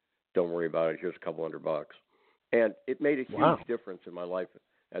fine. Don't worry about it. Here's a couple $100." And it made a huge difference in my life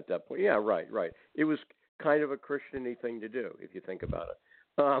at that point. Yeah, right. It was kind of a Christian-y thing to do if you think about it.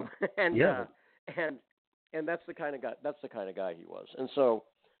 And that's the kind of guy. That's the kind of guy he was. And so,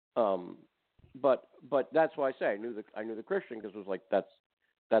 but that's why I say I knew the Christian because it was like that's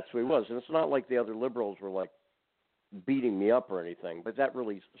who he was. And it's not like the other liberals were beating me up or anything, but that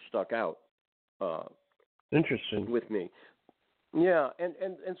really stuck out. Interesting with me. Yeah, and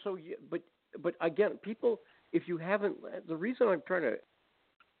so but again, people, if you haven't, the reason I'm trying to,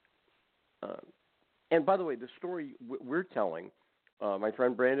 and by the way, the story we're telling, my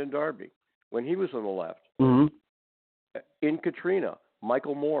friend Brandon Darby, when he was on the left, in Katrina,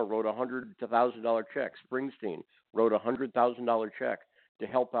 Michael Moore wrote a $100,000 check. Springsteen wrote a $100,000 check to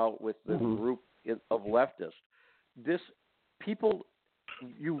help out with the group of leftists. People,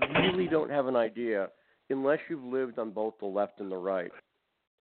 you really don't have an idea unless you've lived on both the left and the right.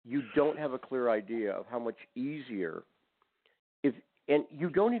 You don't have a clear idea of how much easier, and you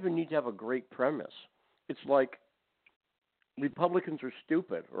don't even need to have a great premise. It's like Republicans are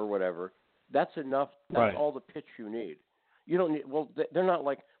stupid or whatever. That's enough. That's all the pitch you need. You don't need. Well, they're not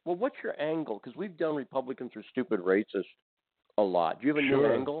like. Well, what's your angle? Because we've done Republicans are stupid, racist a lot. Do you have a new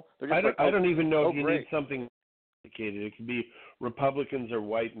angle? I don't even know if you need something complicated. It could be Republicans are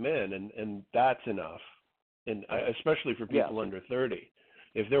white men, and that's enough. And especially for people under 30.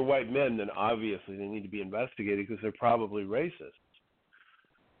 If they're white men, then obviously they need to be investigated because they're probably racist.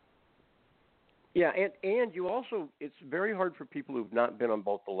 Yeah, and you also, it's very hard for people who've not been on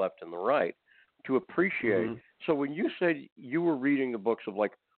both the left and the right to appreciate. So when you said you were reading the books of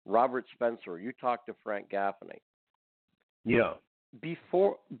Robert Spencer, you talked to Frank Gaffney. Yeah.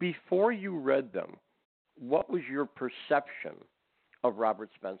 Before you read them, what was your perception of Robert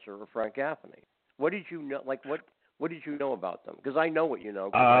Spencer or Frank Gaffney? What did you know? What did you know about them? Because I know what you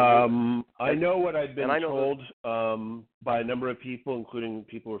know. I know what I'd been told by a number of people, including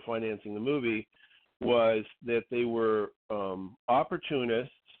people who were financing the movie, was that they were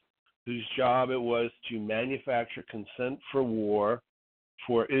opportunists whose job it was to manufacture consent for war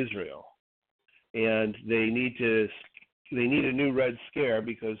for Israel, and they need a new Red Scare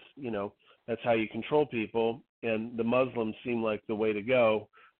because that's how you control people, and the Muslims seem like the way to go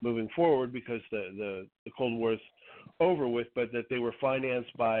moving forward because the Cold War's over with, but that they were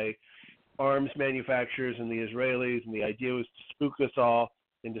financed by arms manufacturers and the Israelis, and the idea was to spook us all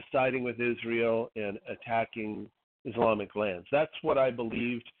into siding with Israel and attacking Islamic lands. That's what I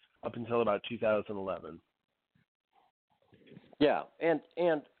believed up until about 2011. Yeah,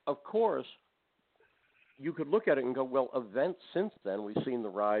 and of course, you could look at it and go, well, events since then, we've seen the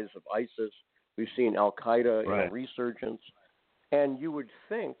rise of ISIS, we've seen Al-Qaeda in a resurgence, and you would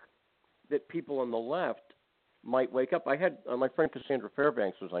think that people on the left might wake up. I had my friend Cassandra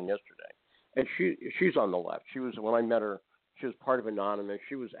Fairbanks was on yesterday, and she's on the left. She was, when I met her, she was part of Anonymous.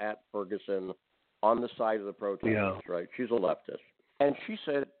 She was at Ferguson on the side of the protesters, right? She's a leftist. And she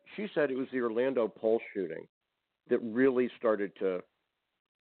said it was the Orlando Pulse shooting that really started to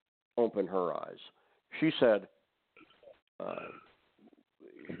open her eyes. She said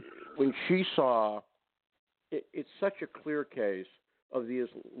when she saw it's such a clear case of the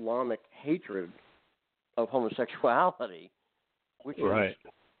Islamic hatred of homosexuality, which is,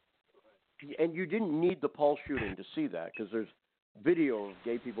 and you didn't need the Pulse shooting to see that, because there's video of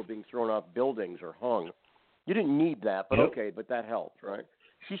gay people being thrown off buildings or hung. You didn't need that, but okay, but that helped, right?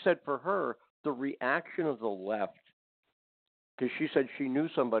 She said for her, the reaction of the left, because she said she knew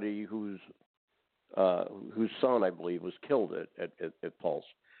somebody whose son, I believe, was killed at Pulse.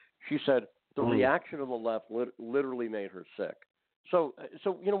 She said the reaction of the left literally made her sick. So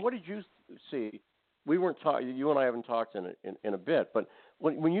what did you see? We weren't talking. You and I haven't talked in a bit, but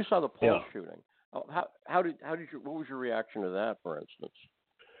when you saw the Pulse shooting, how did you? What was your reaction to that, for instance?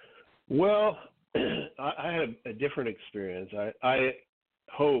 Well, I had a different experience. I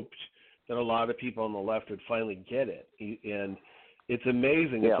hoped that a lot of people on the left would finally get it, and it's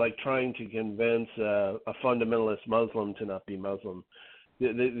amazing. It's like trying to convince a fundamentalist Muslim to not be Muslim.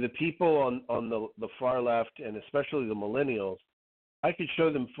 The people on the far left, and especially the millennials, I could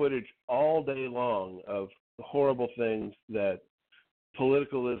show them footage all day long of the horrible things that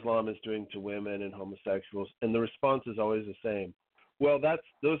political Islam is doing to women and homosexuals, and the response is always the same. Well,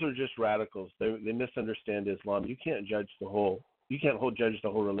 those are just radicals. They misunderstand Islam. You can't judge the whole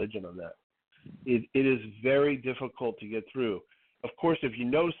religion on that. It is very difficult to get through. Of course, if you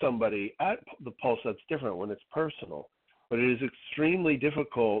know somebody at the Pulse, that's different when it's personal. But it is extremely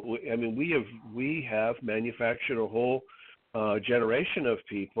difficult. I mean, we have manufactured a whole generation of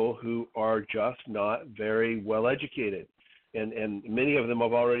people who are just not very well educated, and many of them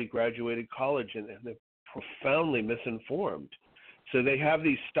have already graduated college and they're profoundly misinformed. So they have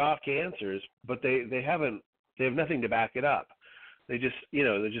these stock answers, but they have nothing to back it up. They just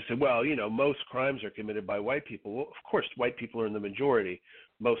say, well, most crimes are committed by white people. Well, of course, white people are in the majority.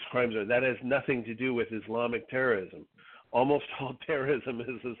 Most crimes are. That has nothing to do with Islamic terrorism. Almost all terrorism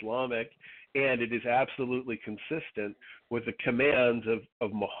is Islamic, and it is absolutely consistent with the commands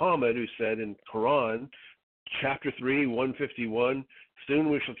of Muhammad, who said in Quran, chapter 3, 151, soon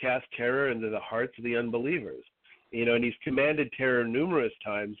we shall cast terror into the hearts of the unbelievers. And he's commanded terror numerous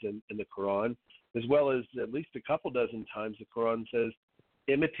times in the Quran, as well as at least a couple dozen times the Quran says,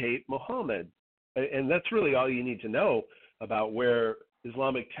 imitate Muhammad. And that's really all you need to know about where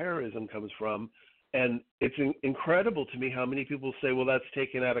Islamic terrorism comes from. And it's incredible to me how many people say, well, that's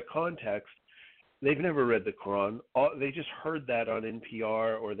taken out of context. They've never read the Quran. They just heard that on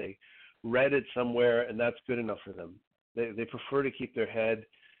NPR, or they read it somewhere, and that's good enough for them. They prefer to keep their head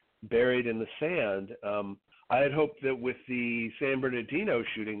buried in the sand. I had hoped that with the San Bernardino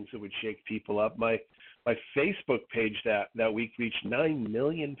shootings, it would shake people up. My Facebook page that week reached 9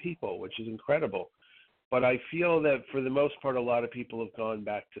 million people, which is incredible. But I feel that for the most part, a lot of people have gone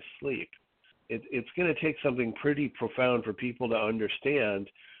back to sleep. It's going to take something pretty profound for people to understand.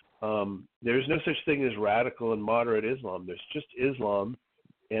 There's no such thing as radical and moderate Islam. There's just Islam.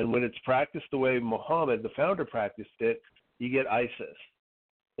 And when it's practiced the way Muhammad, the founder, practiced it, you get ISIS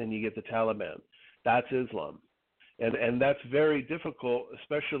and you get the Taliban. That's Islam. And that's very difficult,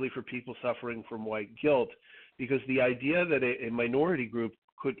 especially for people suffering from white guilt, because the idea that a minority group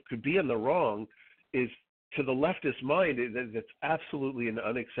could be in the wrong is, to the leftist mind, that's absolutely an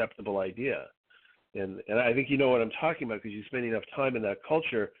unacceptable idea. And I think you know what I'm talking about, because you spend enough time in that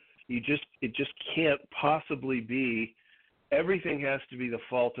culture. It just can't possibly be. Everything has to be the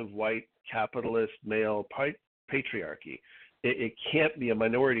fault of white capitalist male patriarchy. It can't be a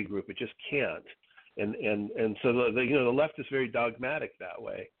minority group. It just can't. And so the left is very dogmatic that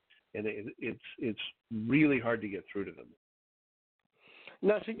way, and it's really hard to get through to them.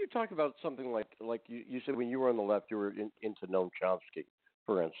 Now, so you talk about something like you said when you were on the left, you were into Noam Chomsky,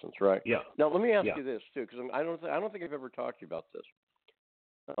 for instance, right? Yeah. Now, let me ask you this too, because I don't think I've ever talked to you about this.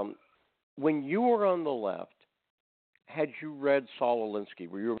 When you were on the left, had you read Saul Alinsky?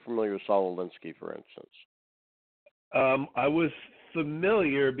 Were you familiar with Saul Alinsky, for instance? I was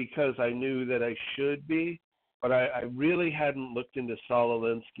familiar because I knew that I should be, but I really hadn't looked into Saul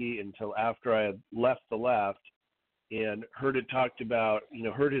Alinsky until after I had left the left and heard it talked about,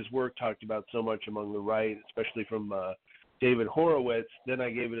 heard his work talked about so much among the right, especially from David Horowitz. Then I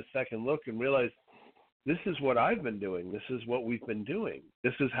gave it a second look and realized this is what I've been doing. This is what we've been doing.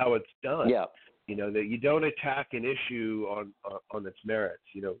 This is how it's done. Yeah. That you don't attack an issue on its merits,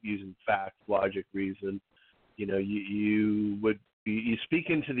 using fact, logic, reason. You speak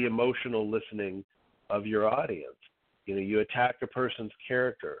into the emotional listening of your audience. You attack a person's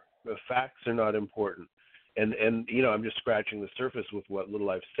character. The facts are not important. And I'm just scratching the surface with what little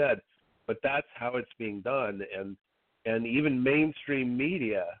I've said, but that's how it's being done. And even mainstream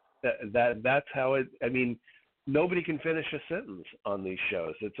media, that's how it. I mean, nobody can finish a sentence on these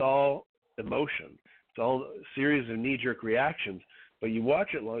shows. It's all emotion. It's all a series of knee-jerk reactions. But you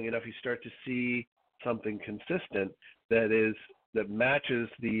watch it long enough, you start to see something consistent that matches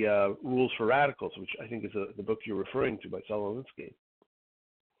the Rules for Radicals, which I think is the book you're referring to by Saul Alinsky.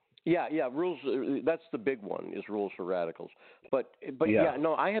 Yeah, rules. That's the big one, is Rules for Radicals. But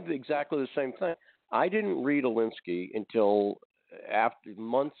no, I had exactly the same thing. I didn't read Alinsky until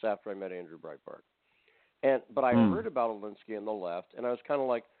months after I met Andrew Breitbart, but I heard about Alinsky on the left, and I was kind of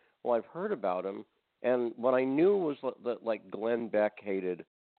like, well, I've heard about him, and what I knew was that like Glenn Beck hated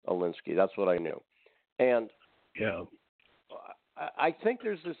Alinsky. That's what I knew, and I think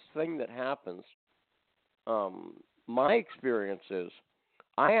there's this thing that happens. My experience is,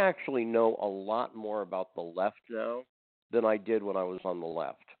 I actually know a lot more about the left now than I did when I was on the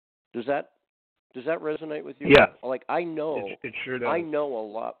left. Does that resonate with you? Yeah. Like I know, it sure does. I know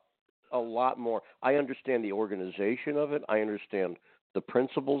a lot more. I understand the organization of it. I understand the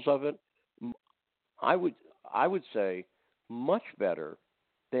principles of it. I would say much better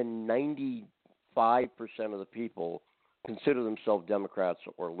than 95% of the people consider themselves Democrats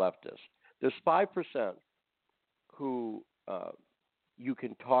or leftists. There's 5% who you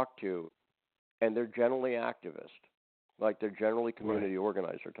can talk to, and they're generally activist, like they're generally community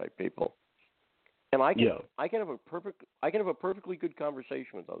organizer type people. And I can have a perfectly good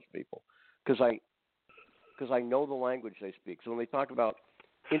conversation with those people because I know the language they speak. So when they talk about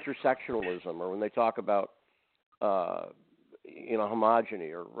intersectionalism, or when they talk about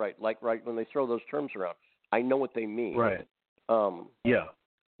homogeny, or when they throw those terms around, I know what they mean. Right.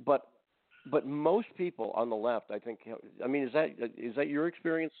 But most people on the left, I think. I mean, is that your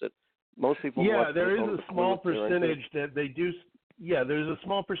experience, that most people? Yeah, there is a small percentage that they do. Yeah, there's a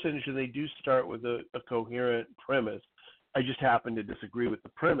small percentage, and they do start with a coherent premise. I just happen to disagree with the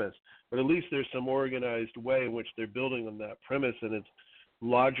premise, but at least there's some organized way in which they're building on that premise, and it's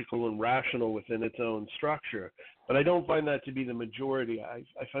logical and rational within its own structure. But I don't find that to be the majority. I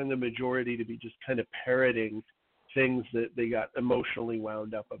find the majority to be just kind of parroting things that they got emotionally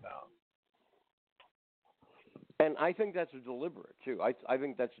wound up about. And I think that's deliberate too. I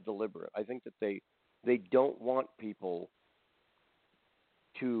think that's deliberate. I think that they don't want people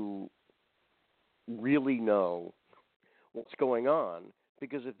to really know what's going on,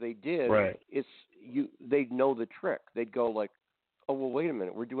 because if they did, they'd know the trick. They'd go like, "Oh, well, wait a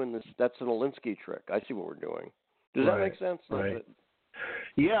minute, we're doing this. That's an Alinsky trick. I see what we're doing." Does that make sense? Right.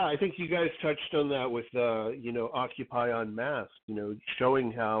 Yeah, I think you guys touched on that with Occupy Unmasked.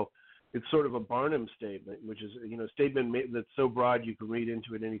 Showing how it's sort of a Barnum statement, which is a statement that's so broad you can read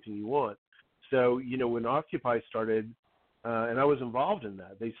into it anything you want. So when Occupy started, and I was involved in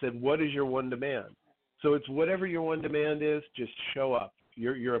that, they said, "What is your one demand?" So it's whatever your one demand is, just show up.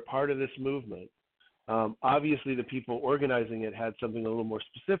 You're a part of this movement. Obviously, the people organizing it had something a little more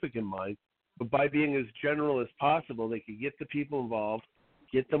specific in mind, but by being as general as possible, they could get the people involved,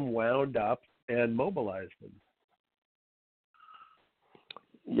 get them wound up, and mobilize them.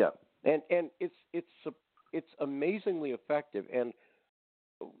 Yeah, and it's amazingly effective, and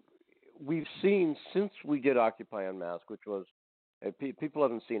we've seen since we did Occupy Unmasked, which was, people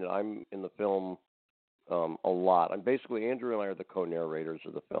haven't seen it. I'm in the film a lot. I'm basically, Andrew and I are the co-narrators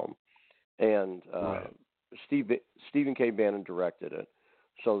of the film, and Stephen K. Bannon directed it.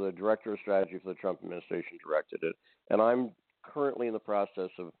 So the director of strategy for the Trump administration directed it, and I'm currently in the process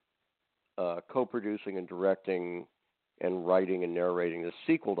of co-producing and directing and writing and narrating the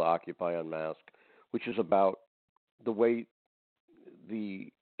sequel to Occupy Unmasked, which is about the way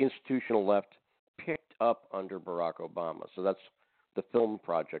the institutional left picked up under Barack Obama. So that's the film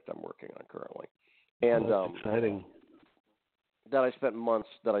project I'm working on currently, and that's exciting. That I spent months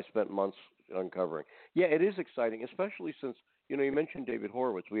uncovering. Yeah, it is exciting, especially since you mentioned David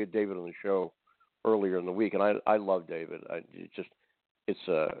Horowitz. We had David on the show earlier in the week, and I love David.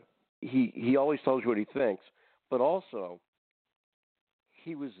 He always tells you what he thinks, but also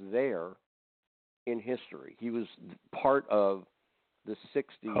he was there in history. He was part of the 60s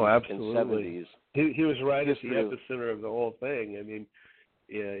and 70s. He was right at the epicenter of the whole thing. I mean,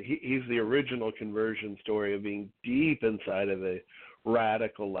 he's the original conversion story of being deep inside of the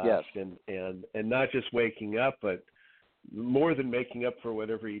radical left, and not just waking up, but more than making up for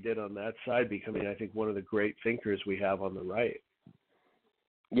whatever he did on that side, becoming, I think, one of the great thinkers we have on the right.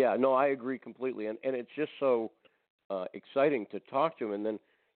 Yeah, no, I agree completely, and it's just so exciting to talk to him. And then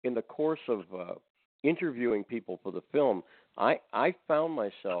in the course of interviewing people for the film, I found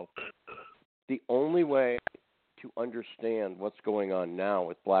myself the only way to understand what's going on now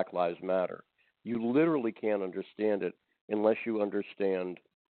with Black Lives Matter. You literally can't understand it unless you understand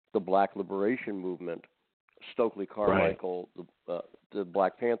the Black Liberation Movement, Stokely Carmichael, the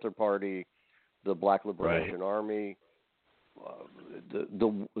Black Panther Party, the Black Liberation Army,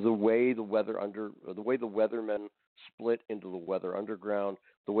 the way the Weathermen split into the Weather Underground,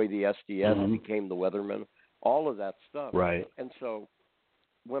 the way the SDS became the Weathermen, all of that stuff. Right. And so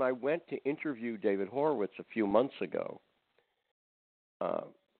when I went to interview David Horowitz a few months ago,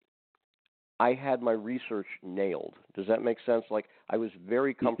 I had my research nailed. Does that make sense? Like, I was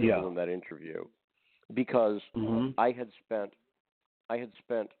very comfortable in that interview because I had spent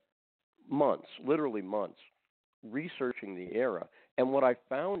months, literally months, researching the era. And what I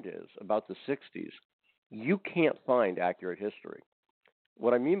found is, about the 60s, you can't find accurate history.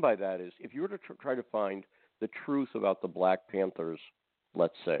 What I mean by that is, if you were to try to find the truth about the Black Panthers,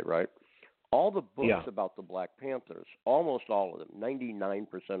 let's say, right, all the books about the Black Panthers, almost all of them, 99%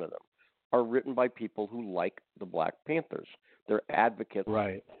 of them, are written by people who like the Black Panthers. They're advocates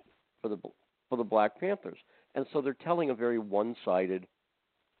for the Black Panthers. And so they're telling a very one-sided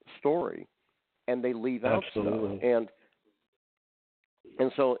story, and they leave out stuff. And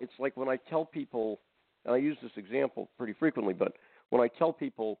so it's like when I tell people, and I use this example pretty frequently, but when I tell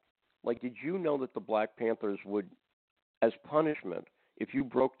people, like, did you know that the Black Panthers would, as punishment, if you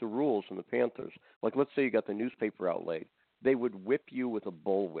broke the rules in the Panthers, like let's say you got the newspaper out late, they would whip you with a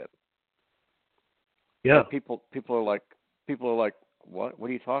bullwhip. Yeah. And people are like, what? What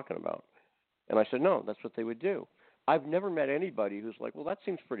are you talking about? And I said, no, that's what they would do. I've never met anybody who's like, well, that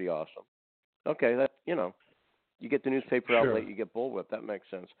seems pretty awesome. Okay, that, you get the newspaper out late, you get bullwhip. That makes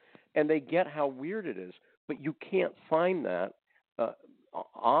sense. And they get how weird it is, but you can't find that.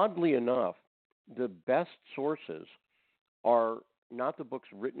 Oddly enough, the best sources are not the books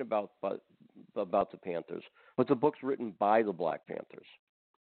written about the Panthers, but the books written by the Black Panthers,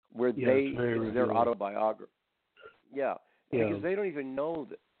 where their autobiography. Yeah, because they don't even know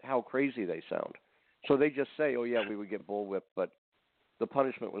how crazy they sound. So they just say, oh, yeah, we would get bullwhipped, but the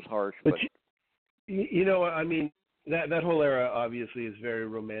punishment was harsh. But I mean, that whole era obviously is very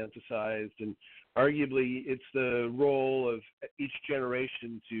romanticized, and arguably it's the role of each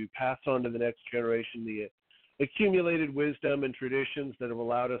generation to pass on to the next generation the accumulated wisdom and traditions that have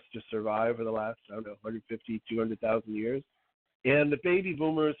allowed us to survive for the last, 150, 200,000 years. And the baby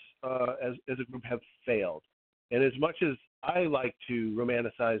boomers, as a group, have failed. And as much as I like to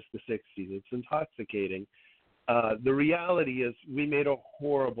romanticize the 60s, it's intoxicating. The reality is we made a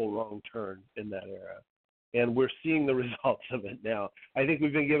horrible wrong turn in that era. And we're seeing the results of it now. I think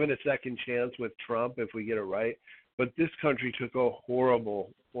we've been given a second chance with Trump if we get it right. But this country took a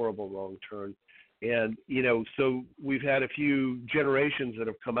horrible, horrible wrong turn. And, so we've had a few generations that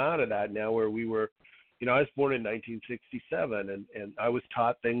have come out of that now where we were, I was born in 1967 and I was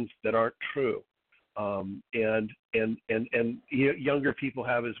taught things that aren't true. And younger people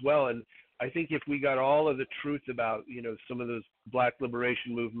have as well. And I think if we got all of the truth about, some of those Black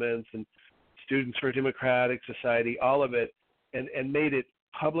liberation movements and Students for Democratic Society, all of it, and made it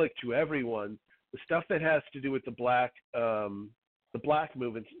public to everyone, the stuff that has to do with the black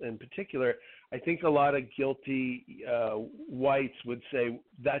movements in particular, I think a lot of guilty whites would say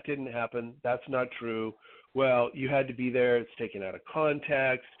that didn't happen, that's not true. Well, you had to be there, it's taken out of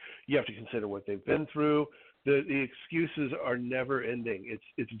context, you have to consider what they've been through. The excuses are never ending.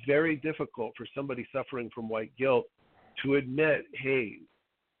 It's very difficult for somebody suffering from white guilt to admit, hey,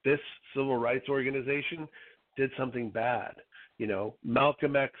 this civil rights organization did something bad.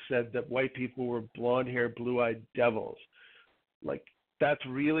 Malcolm X said that white people were blonde-haired, blue-eyed devils. Like, that's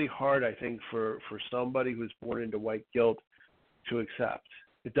really hard, I think, for somebody who's born into white guilt to accept.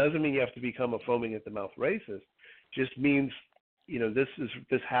 It doesn't mean you have to become a foaming-at-the-mouth racist. It just means,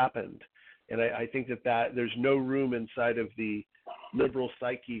 this happened. And I think that there's no room inside of the liberal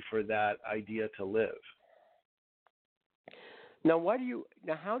psyche for that idea to live. Now,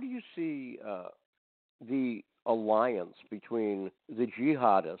 how do you see the alliance between the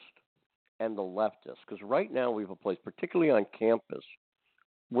jihadist and the leftists? Because right now we have a place, particularly on campus,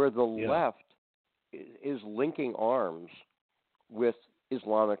 where the left is linking arms with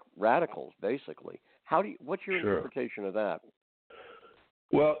Islamic radicals, basically. What's your interpretation of that?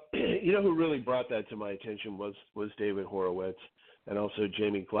 Well, you know who really brought that to my attention was David Horowitz and also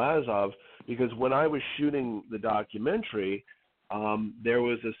Jamie Glazov, because when I was shooting the documentary, there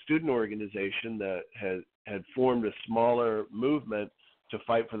was a student organization that had formed a smaller movement to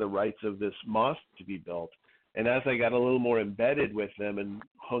fight for the rights of this mosque to be built. And as I got a little more embedded with them and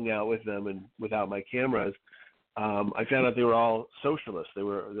hung out with them and without my cameras, I found out they were all socialists. They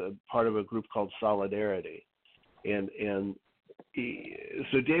were part of a group called Solidarity. So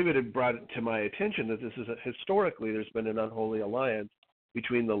David had brought it to my attention that this is historically there's been an unholy alliance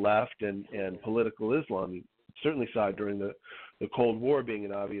between the left and political Islam. You certainly saw it during the Cold War being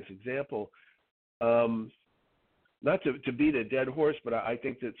an obvious example. Not to beat a dead horse, but I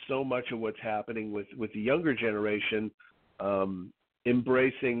think that so much of what's happening with the younger generation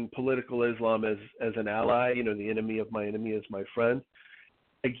embracing political Islam as an ally, the enemy of my enemy is my friend.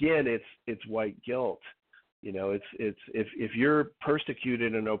 Again, it's white guilt. It's if you're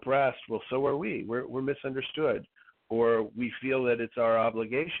persecuted and oppressed, well, so are we. We're misunderstood, or we feel that it's our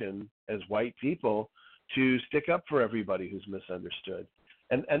obligation as white people to stick up for everybody who's misunderstood.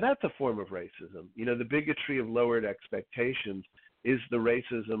 And that's a form of racism. The bigotry of lowered expectations is the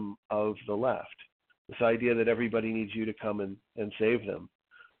racism of the left. This idea that everybody needs you to come and save them,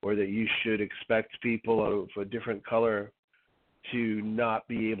 or that you should expect people of a different color to not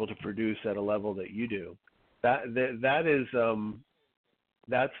be able to produce at a level that you do. That's the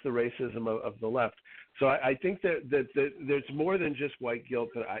racism of the left. So I think that there's more than just white guilt,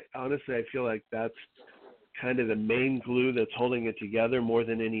 but honestly I feel like that's kind of the main glue that's holding it together more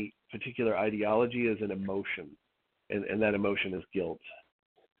than any particular ideology is an emotion, and that emotion is guilt.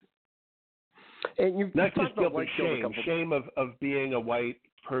 And you've not just guilt, but shame of being a white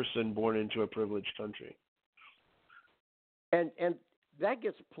person born into a privileged country. And that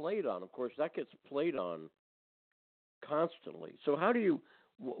gets played on, of course. That gets played on constantly. So how do you?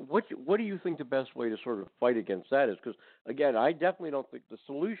 What do you think the best way to sort of fight against that is? Because again, I definitely don't think the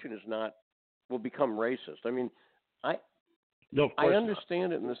solution is not will become racist. I mean, I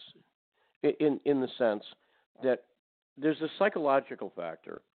understand it in the sense that there's a psychological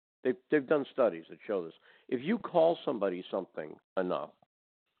factor. They've done studies that show this. If you call somebody something enough,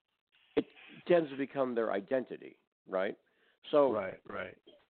 it tends to become their identity, right? So right.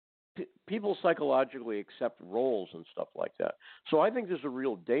 People psychologically accept roles and stuff like that. So I think there's a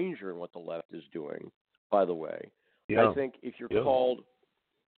real danger in what the left is doing. By the way, I think if you call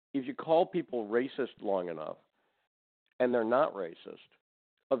people racist long enough, and they're not racist,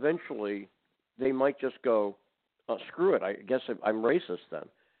 eventually they might just go, oh, screw it. I guess I'm racist then.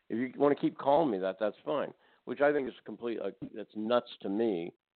 If you want to keep calling me that, that's fine. Which I think is that's nuts to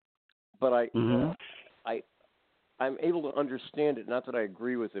me. But I'm able to understand it. Not that I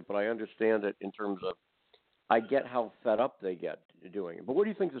agree with it, but I understand it in terms of I get how fed up they get doing it. But what do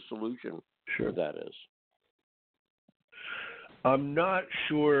you think the solution for that is? I'm not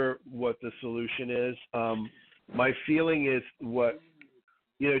sure what the solution is. My feeling is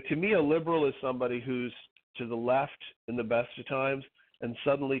to me, a liberal is somebody who's to the left in the best of times and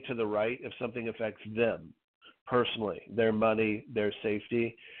suddenly to the right if something affects them personally, their money, their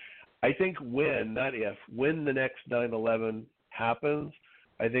safety. I think when the next 9/11 happens,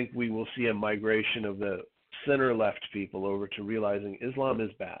 I think we will see a migration of the center-left people over to realizing Islam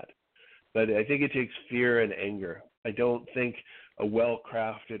is bad. But I think it takes fear and anger. I don't think a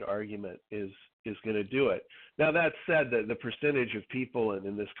well-crafted argument is going to do it. Now, that said, the percentage of people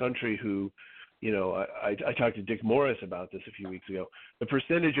in this country who, I talked to Dick Morris about this a few weeks ago, the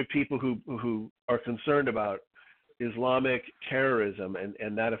percentage of people who are concerned about Islamic terrorism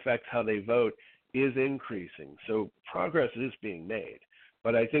and that affects how they vote is increasing. So progress is being made.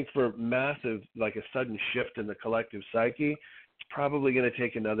 But I think for massive, like a sudden shift in the collective psyche, it's probably going to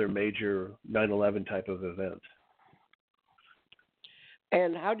take another major 9/11 type of event.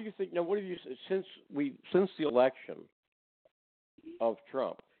 And how do you think? Now, what have you since the election of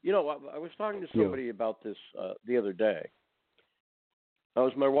Trump? I was talking to somebody about this the other day. That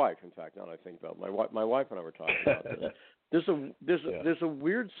was my wife, in fact. Now that I think about it, my wife and I were talking about this. There's a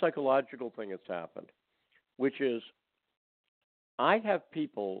weird psychological thing that's happened, which is I have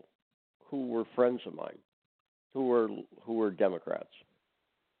people who were friends of mine, who were Democrats,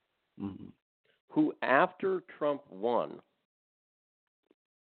 who after Trump won.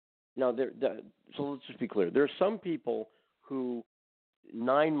 Now, so let's just be clear. There are some people who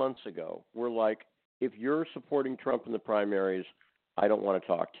 9 months ago were like, if you're supporting Trump in the primaries, I don't want to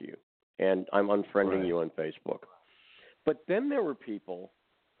talk to you. and I'm unfriending Right. you on Facebook. But then there were people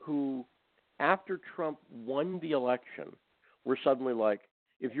who, after Trump won the election, were suddenly like,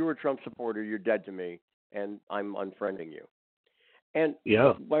 if you're a Trump supporter, you're dead to me, and I'm unfriending you. And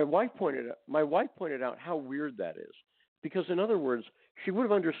Yeah. my wife pointed out how weird that is, because in other words, she would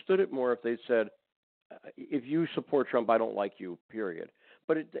have understood it more if they said, if you support Trump, I don't like you, period.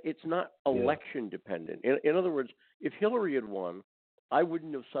 But it's not election dependent. In other words, if Hillary had won, I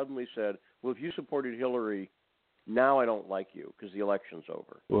wouldn't have suddenly said, well, if you supported Hillary, now I don't like you because the election's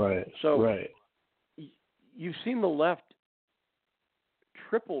over. Right. So right. You've seen the left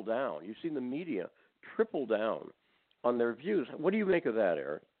triple down. You've seen the media triple down on their views. What do you make of that,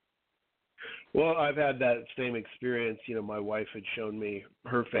 Eric? Well, I've had that same experience. My wife had shown me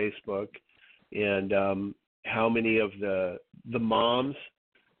her Facebook, and how many of the moms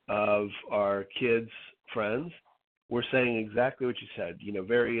of our kids' friends were saying exactly what you said.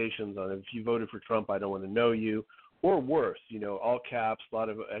 Variations on, if you voted for Trump, I don't want to know you, or worse. All caps, a lot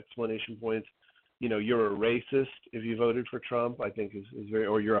of explanation points. You're a racist if you voted for Trump. I think is very,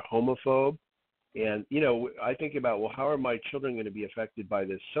 or you're a homophobe. And I think about, well, how are my children going to be affected by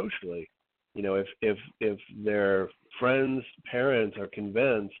this socially? If their friends' parents are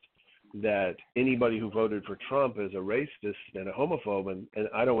convinced that anybody who voted for Trump is a racist and a homophobe, and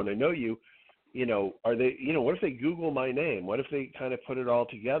I don't want to know you, are they, what if they Google my name? What if they kind of put it all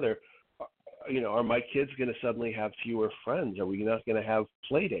together? Are my kids going to suddenly have fewer friends? Are we not going to have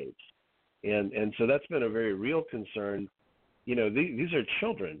play dates? And so that's been a very real concern. These are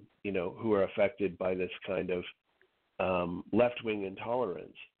children, who are affected by this kind of left-wing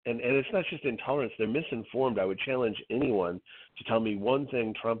intolerance. And it's not just intolerance, they're misinformed. I would challenge anyone to tell me one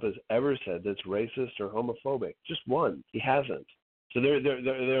thing Trump has ever said that's racist or homophobic. Just one. He hasn't. So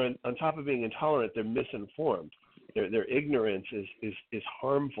they're on top of being intolerant, they're misinformed. Their ignorance is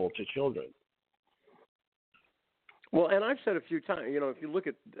harmful to children. Well, and I've said a few times, if you look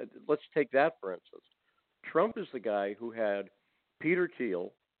at, let's take that for instance. Trump is the guy who had Peter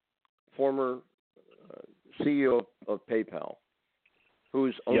Thiel, former CEO of PayPal,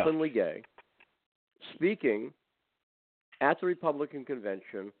 who's openly gay, speaking at the Republican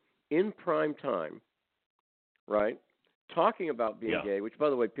convention in prime time, right? Talking about being gay, which, by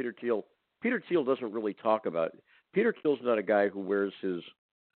the way, Peter Thiel doesn't really talk about it. Peter Thiel's not a guy who wears his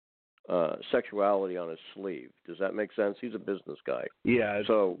sexuality on his sleeve. Does that make sense? He's a business guy. Yeah.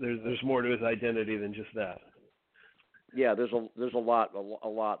 So there's more to his identity than just that. Yeah, there's a lot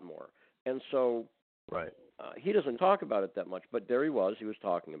more, and so right. He doesn't talk about it that much, but there he was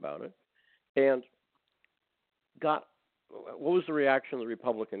talking about it, and what was the reaction of the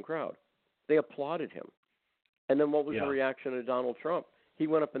Republican crowd? They applauded him, and then what was the reaction of Donald Trump? He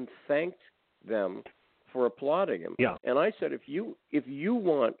went up and thanked them for applauding him. Yeah. And I said, if you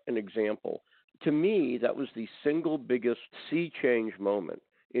want an example, to me that was the single biggest sea change moment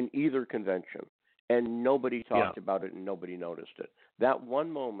in either convention. And nobody talked about it, and nobody noticed it. That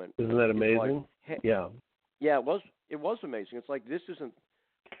one moment. Isn't that amazing? Like, hey, yeah. Yeah, it was. It was amazing. It's like, this isn't.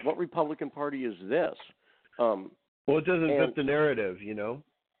 What Republican Party is this? Well, it doesn't fit the narrative,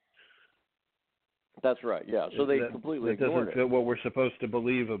 That's right. Yeah. So they completely ignored it. That doesn't fit what we're supposed to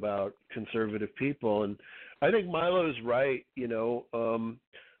believe about conservative people, and I think Milo's right.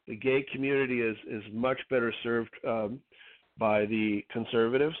 The gay community is much better served by the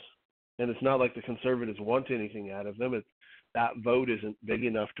conservatives. And it's not like the conservatives want anything out of them. That vote isn't big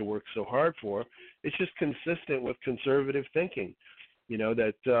enough to work so hard for. It's just consistent with conservative thinking,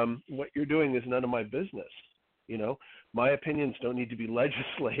 that what you're doing is none of my business. My opinions don't need to be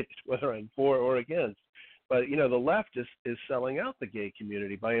legislated, whether I'm for or against. But, the left is selling out the gay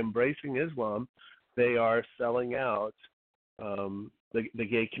community. By embracing Islam, they are selling out the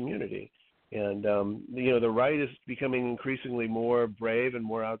gay community. And the right is becoming increasingly more brave and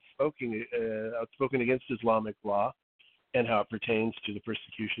more outspoken against Islamic law and how it pertains to the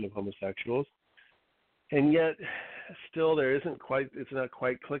persecution of homosexuals. And yet, still, it's not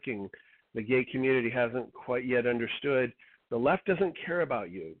quite clicking. The gay community hasn't quite yet understood. The left doesn't care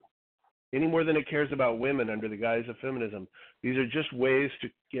about you any more than it cares about women under the guise of feminism. These are just ways to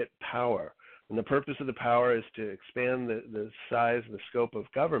get power. And the purpose of the power is to expand the size and the scope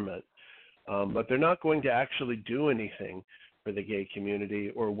of government. But they're not going to actually do anything for the gay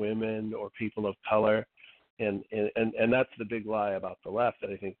community or women or people of color. And that's the big lie about the left, that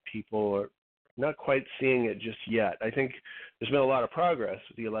I think people are not quite seeing it just yet. I think there's been a lot of progress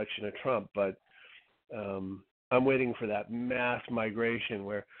with the election of Trump, but I'm waiting for that mass migration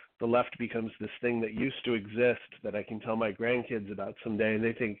where the left becomes this thing that used to exist that I can tell my grandkids about someday, and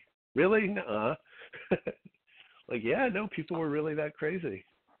they think, really? Nuh-uh. Like, yeah, no, people were really that crazy.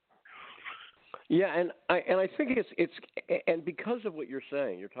 Yeah, and I think it's and because of what you're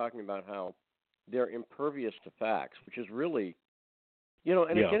saying, you're talking about how they're impervious to facts, which is really,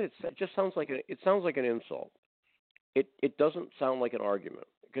 and again, it just sounds like an insult. It doesn't sound like an argument,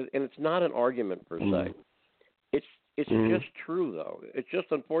 and it's not an argument per se. It's just true though. It's just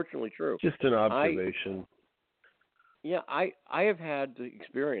unfortunately true. Just an observation. I have had the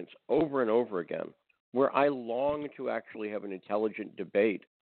experience over and over again where I long to actually have an intelligent debate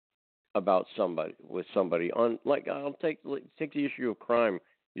about somebody on, like, I'll take the issue of crime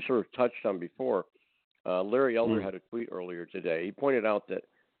you sort of touched on before. Larry Elder had a tweet earlier today. He pointed out that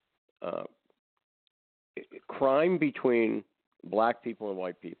crime between black people and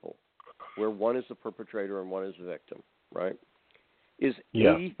white people, where one is the perpetrator and one is the victim, right, is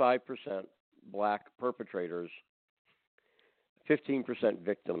 85% black perpetrators, 15%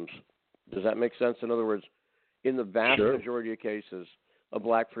 victims. Does that make sense? In other words, in the vast majority of cases, a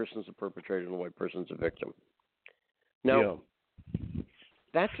black person is a perpetrator and a white person is a victim. Now,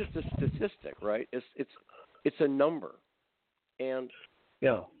 that's just a statistic, right? It's a number, and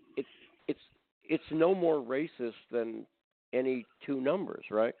it's no more racist than any two numbers,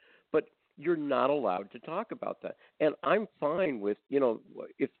 right? But you're not allowed to talk about that. And I'm fine with,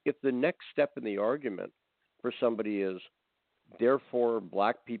 if the next step in the argument for somebody is, therefore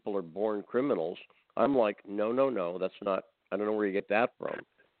black people are born criminals, I'm like, no, that's not. I don't know where you get that from.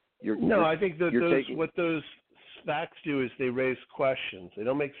 I think that what those facts do is they raise questions. They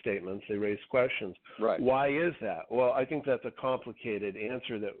don't make statements. They raise questions. Right. Why is that? Well, I think that's a complicated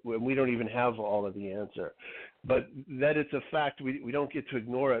answer that we don't even have all of the answer. But that it's a fact, we don't get to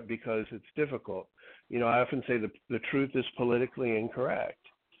ignore it because it's difficult. I often say the truth is politically incorrect.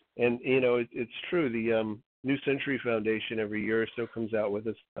 And, it's true. The New Century Foundation every year or so comes out with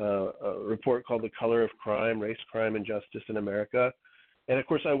a report called The Color of Crime, Race, Crime, and Justice in America. And, of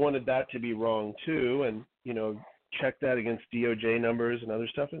course, I wanted that to be wrong, too, and, check that against DOJ numbers and other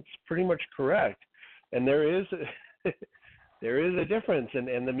stuff. It's pretty much correct. And there is a difference,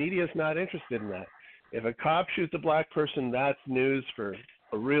 and the media is not interested in that. If a cop shoots a black person, that's news for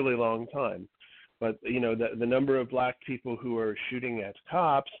a really long time. But, the number of black people who are shooting at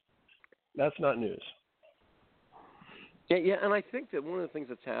cops, that's not news. Yeah, and I think that one of the things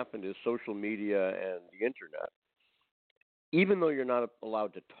that's happened is social media and the internet. Even though you're not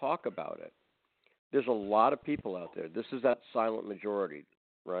allowed to talk about it, there's a lot of people out there. This is that silent majority,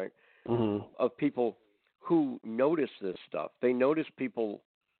 right, of people who notice this stuff. They notice people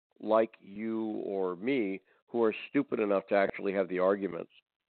like you or me who are stupid enough to actually have the arguments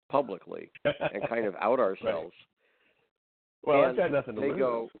publicly and kind of out ourselves. Right. Well, and I've got nothing to lose.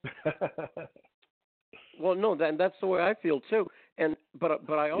 Go, well, no, that's the way I feel too. But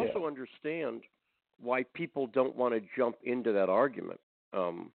I also understand why people don't want to jump into that argument,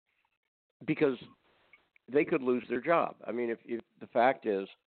 because they could lose their job. I mean, if the fact is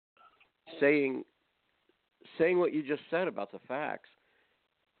saying what you just said about the facts,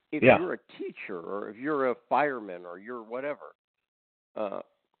 if you're a teacher or if you're a fireman or you're whatever, a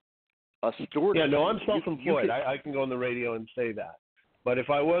steward. Yeah, no, I'm self-employed. I can go on the radio and say that. But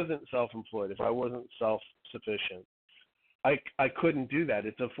if I wasn't self-employed, if I wasn't self-sufficient, I couldn't do that.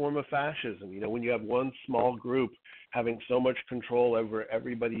 It's a form of fascism. When you have one small group having so much control over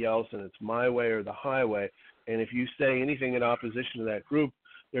everybody else and it's my way or the highway, and if you say anything in opposition to that group,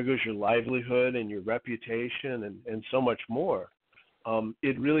 there goes your livelihood and your reputation and so much more.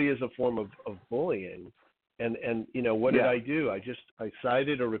 It really is a form of bullying. And what did I do? I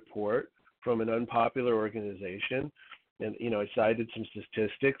cited a report from an unpopular organization, and I cited some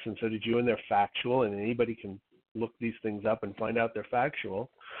statistics, and so did you, and they're factual, and anybody can look these things up and find out they're factual.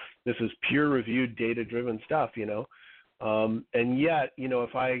 This is peer-reviewed, data-driven stuff, and yet,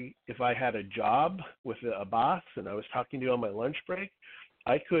 if I had a job with a boss and I was talking to you on my lunch break,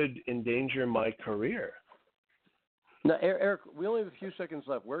 I could endanger my career. Now, Eric, we only have a few seconds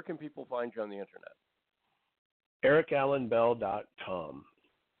left. Where can people find you on the internet? EricAllenBell.com.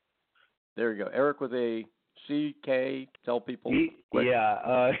 There you go. Eric with a C-K. Tell people.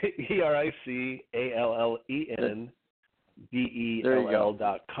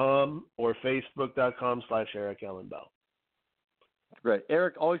 EricAllenBell.com or Facebook.com/EricAllenBell. Great.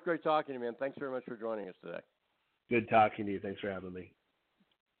 Eric, always great talking to you, man. Thanks very much for joining us today. Good talking to you. Thanks for having me.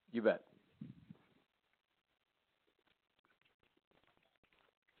 You bet.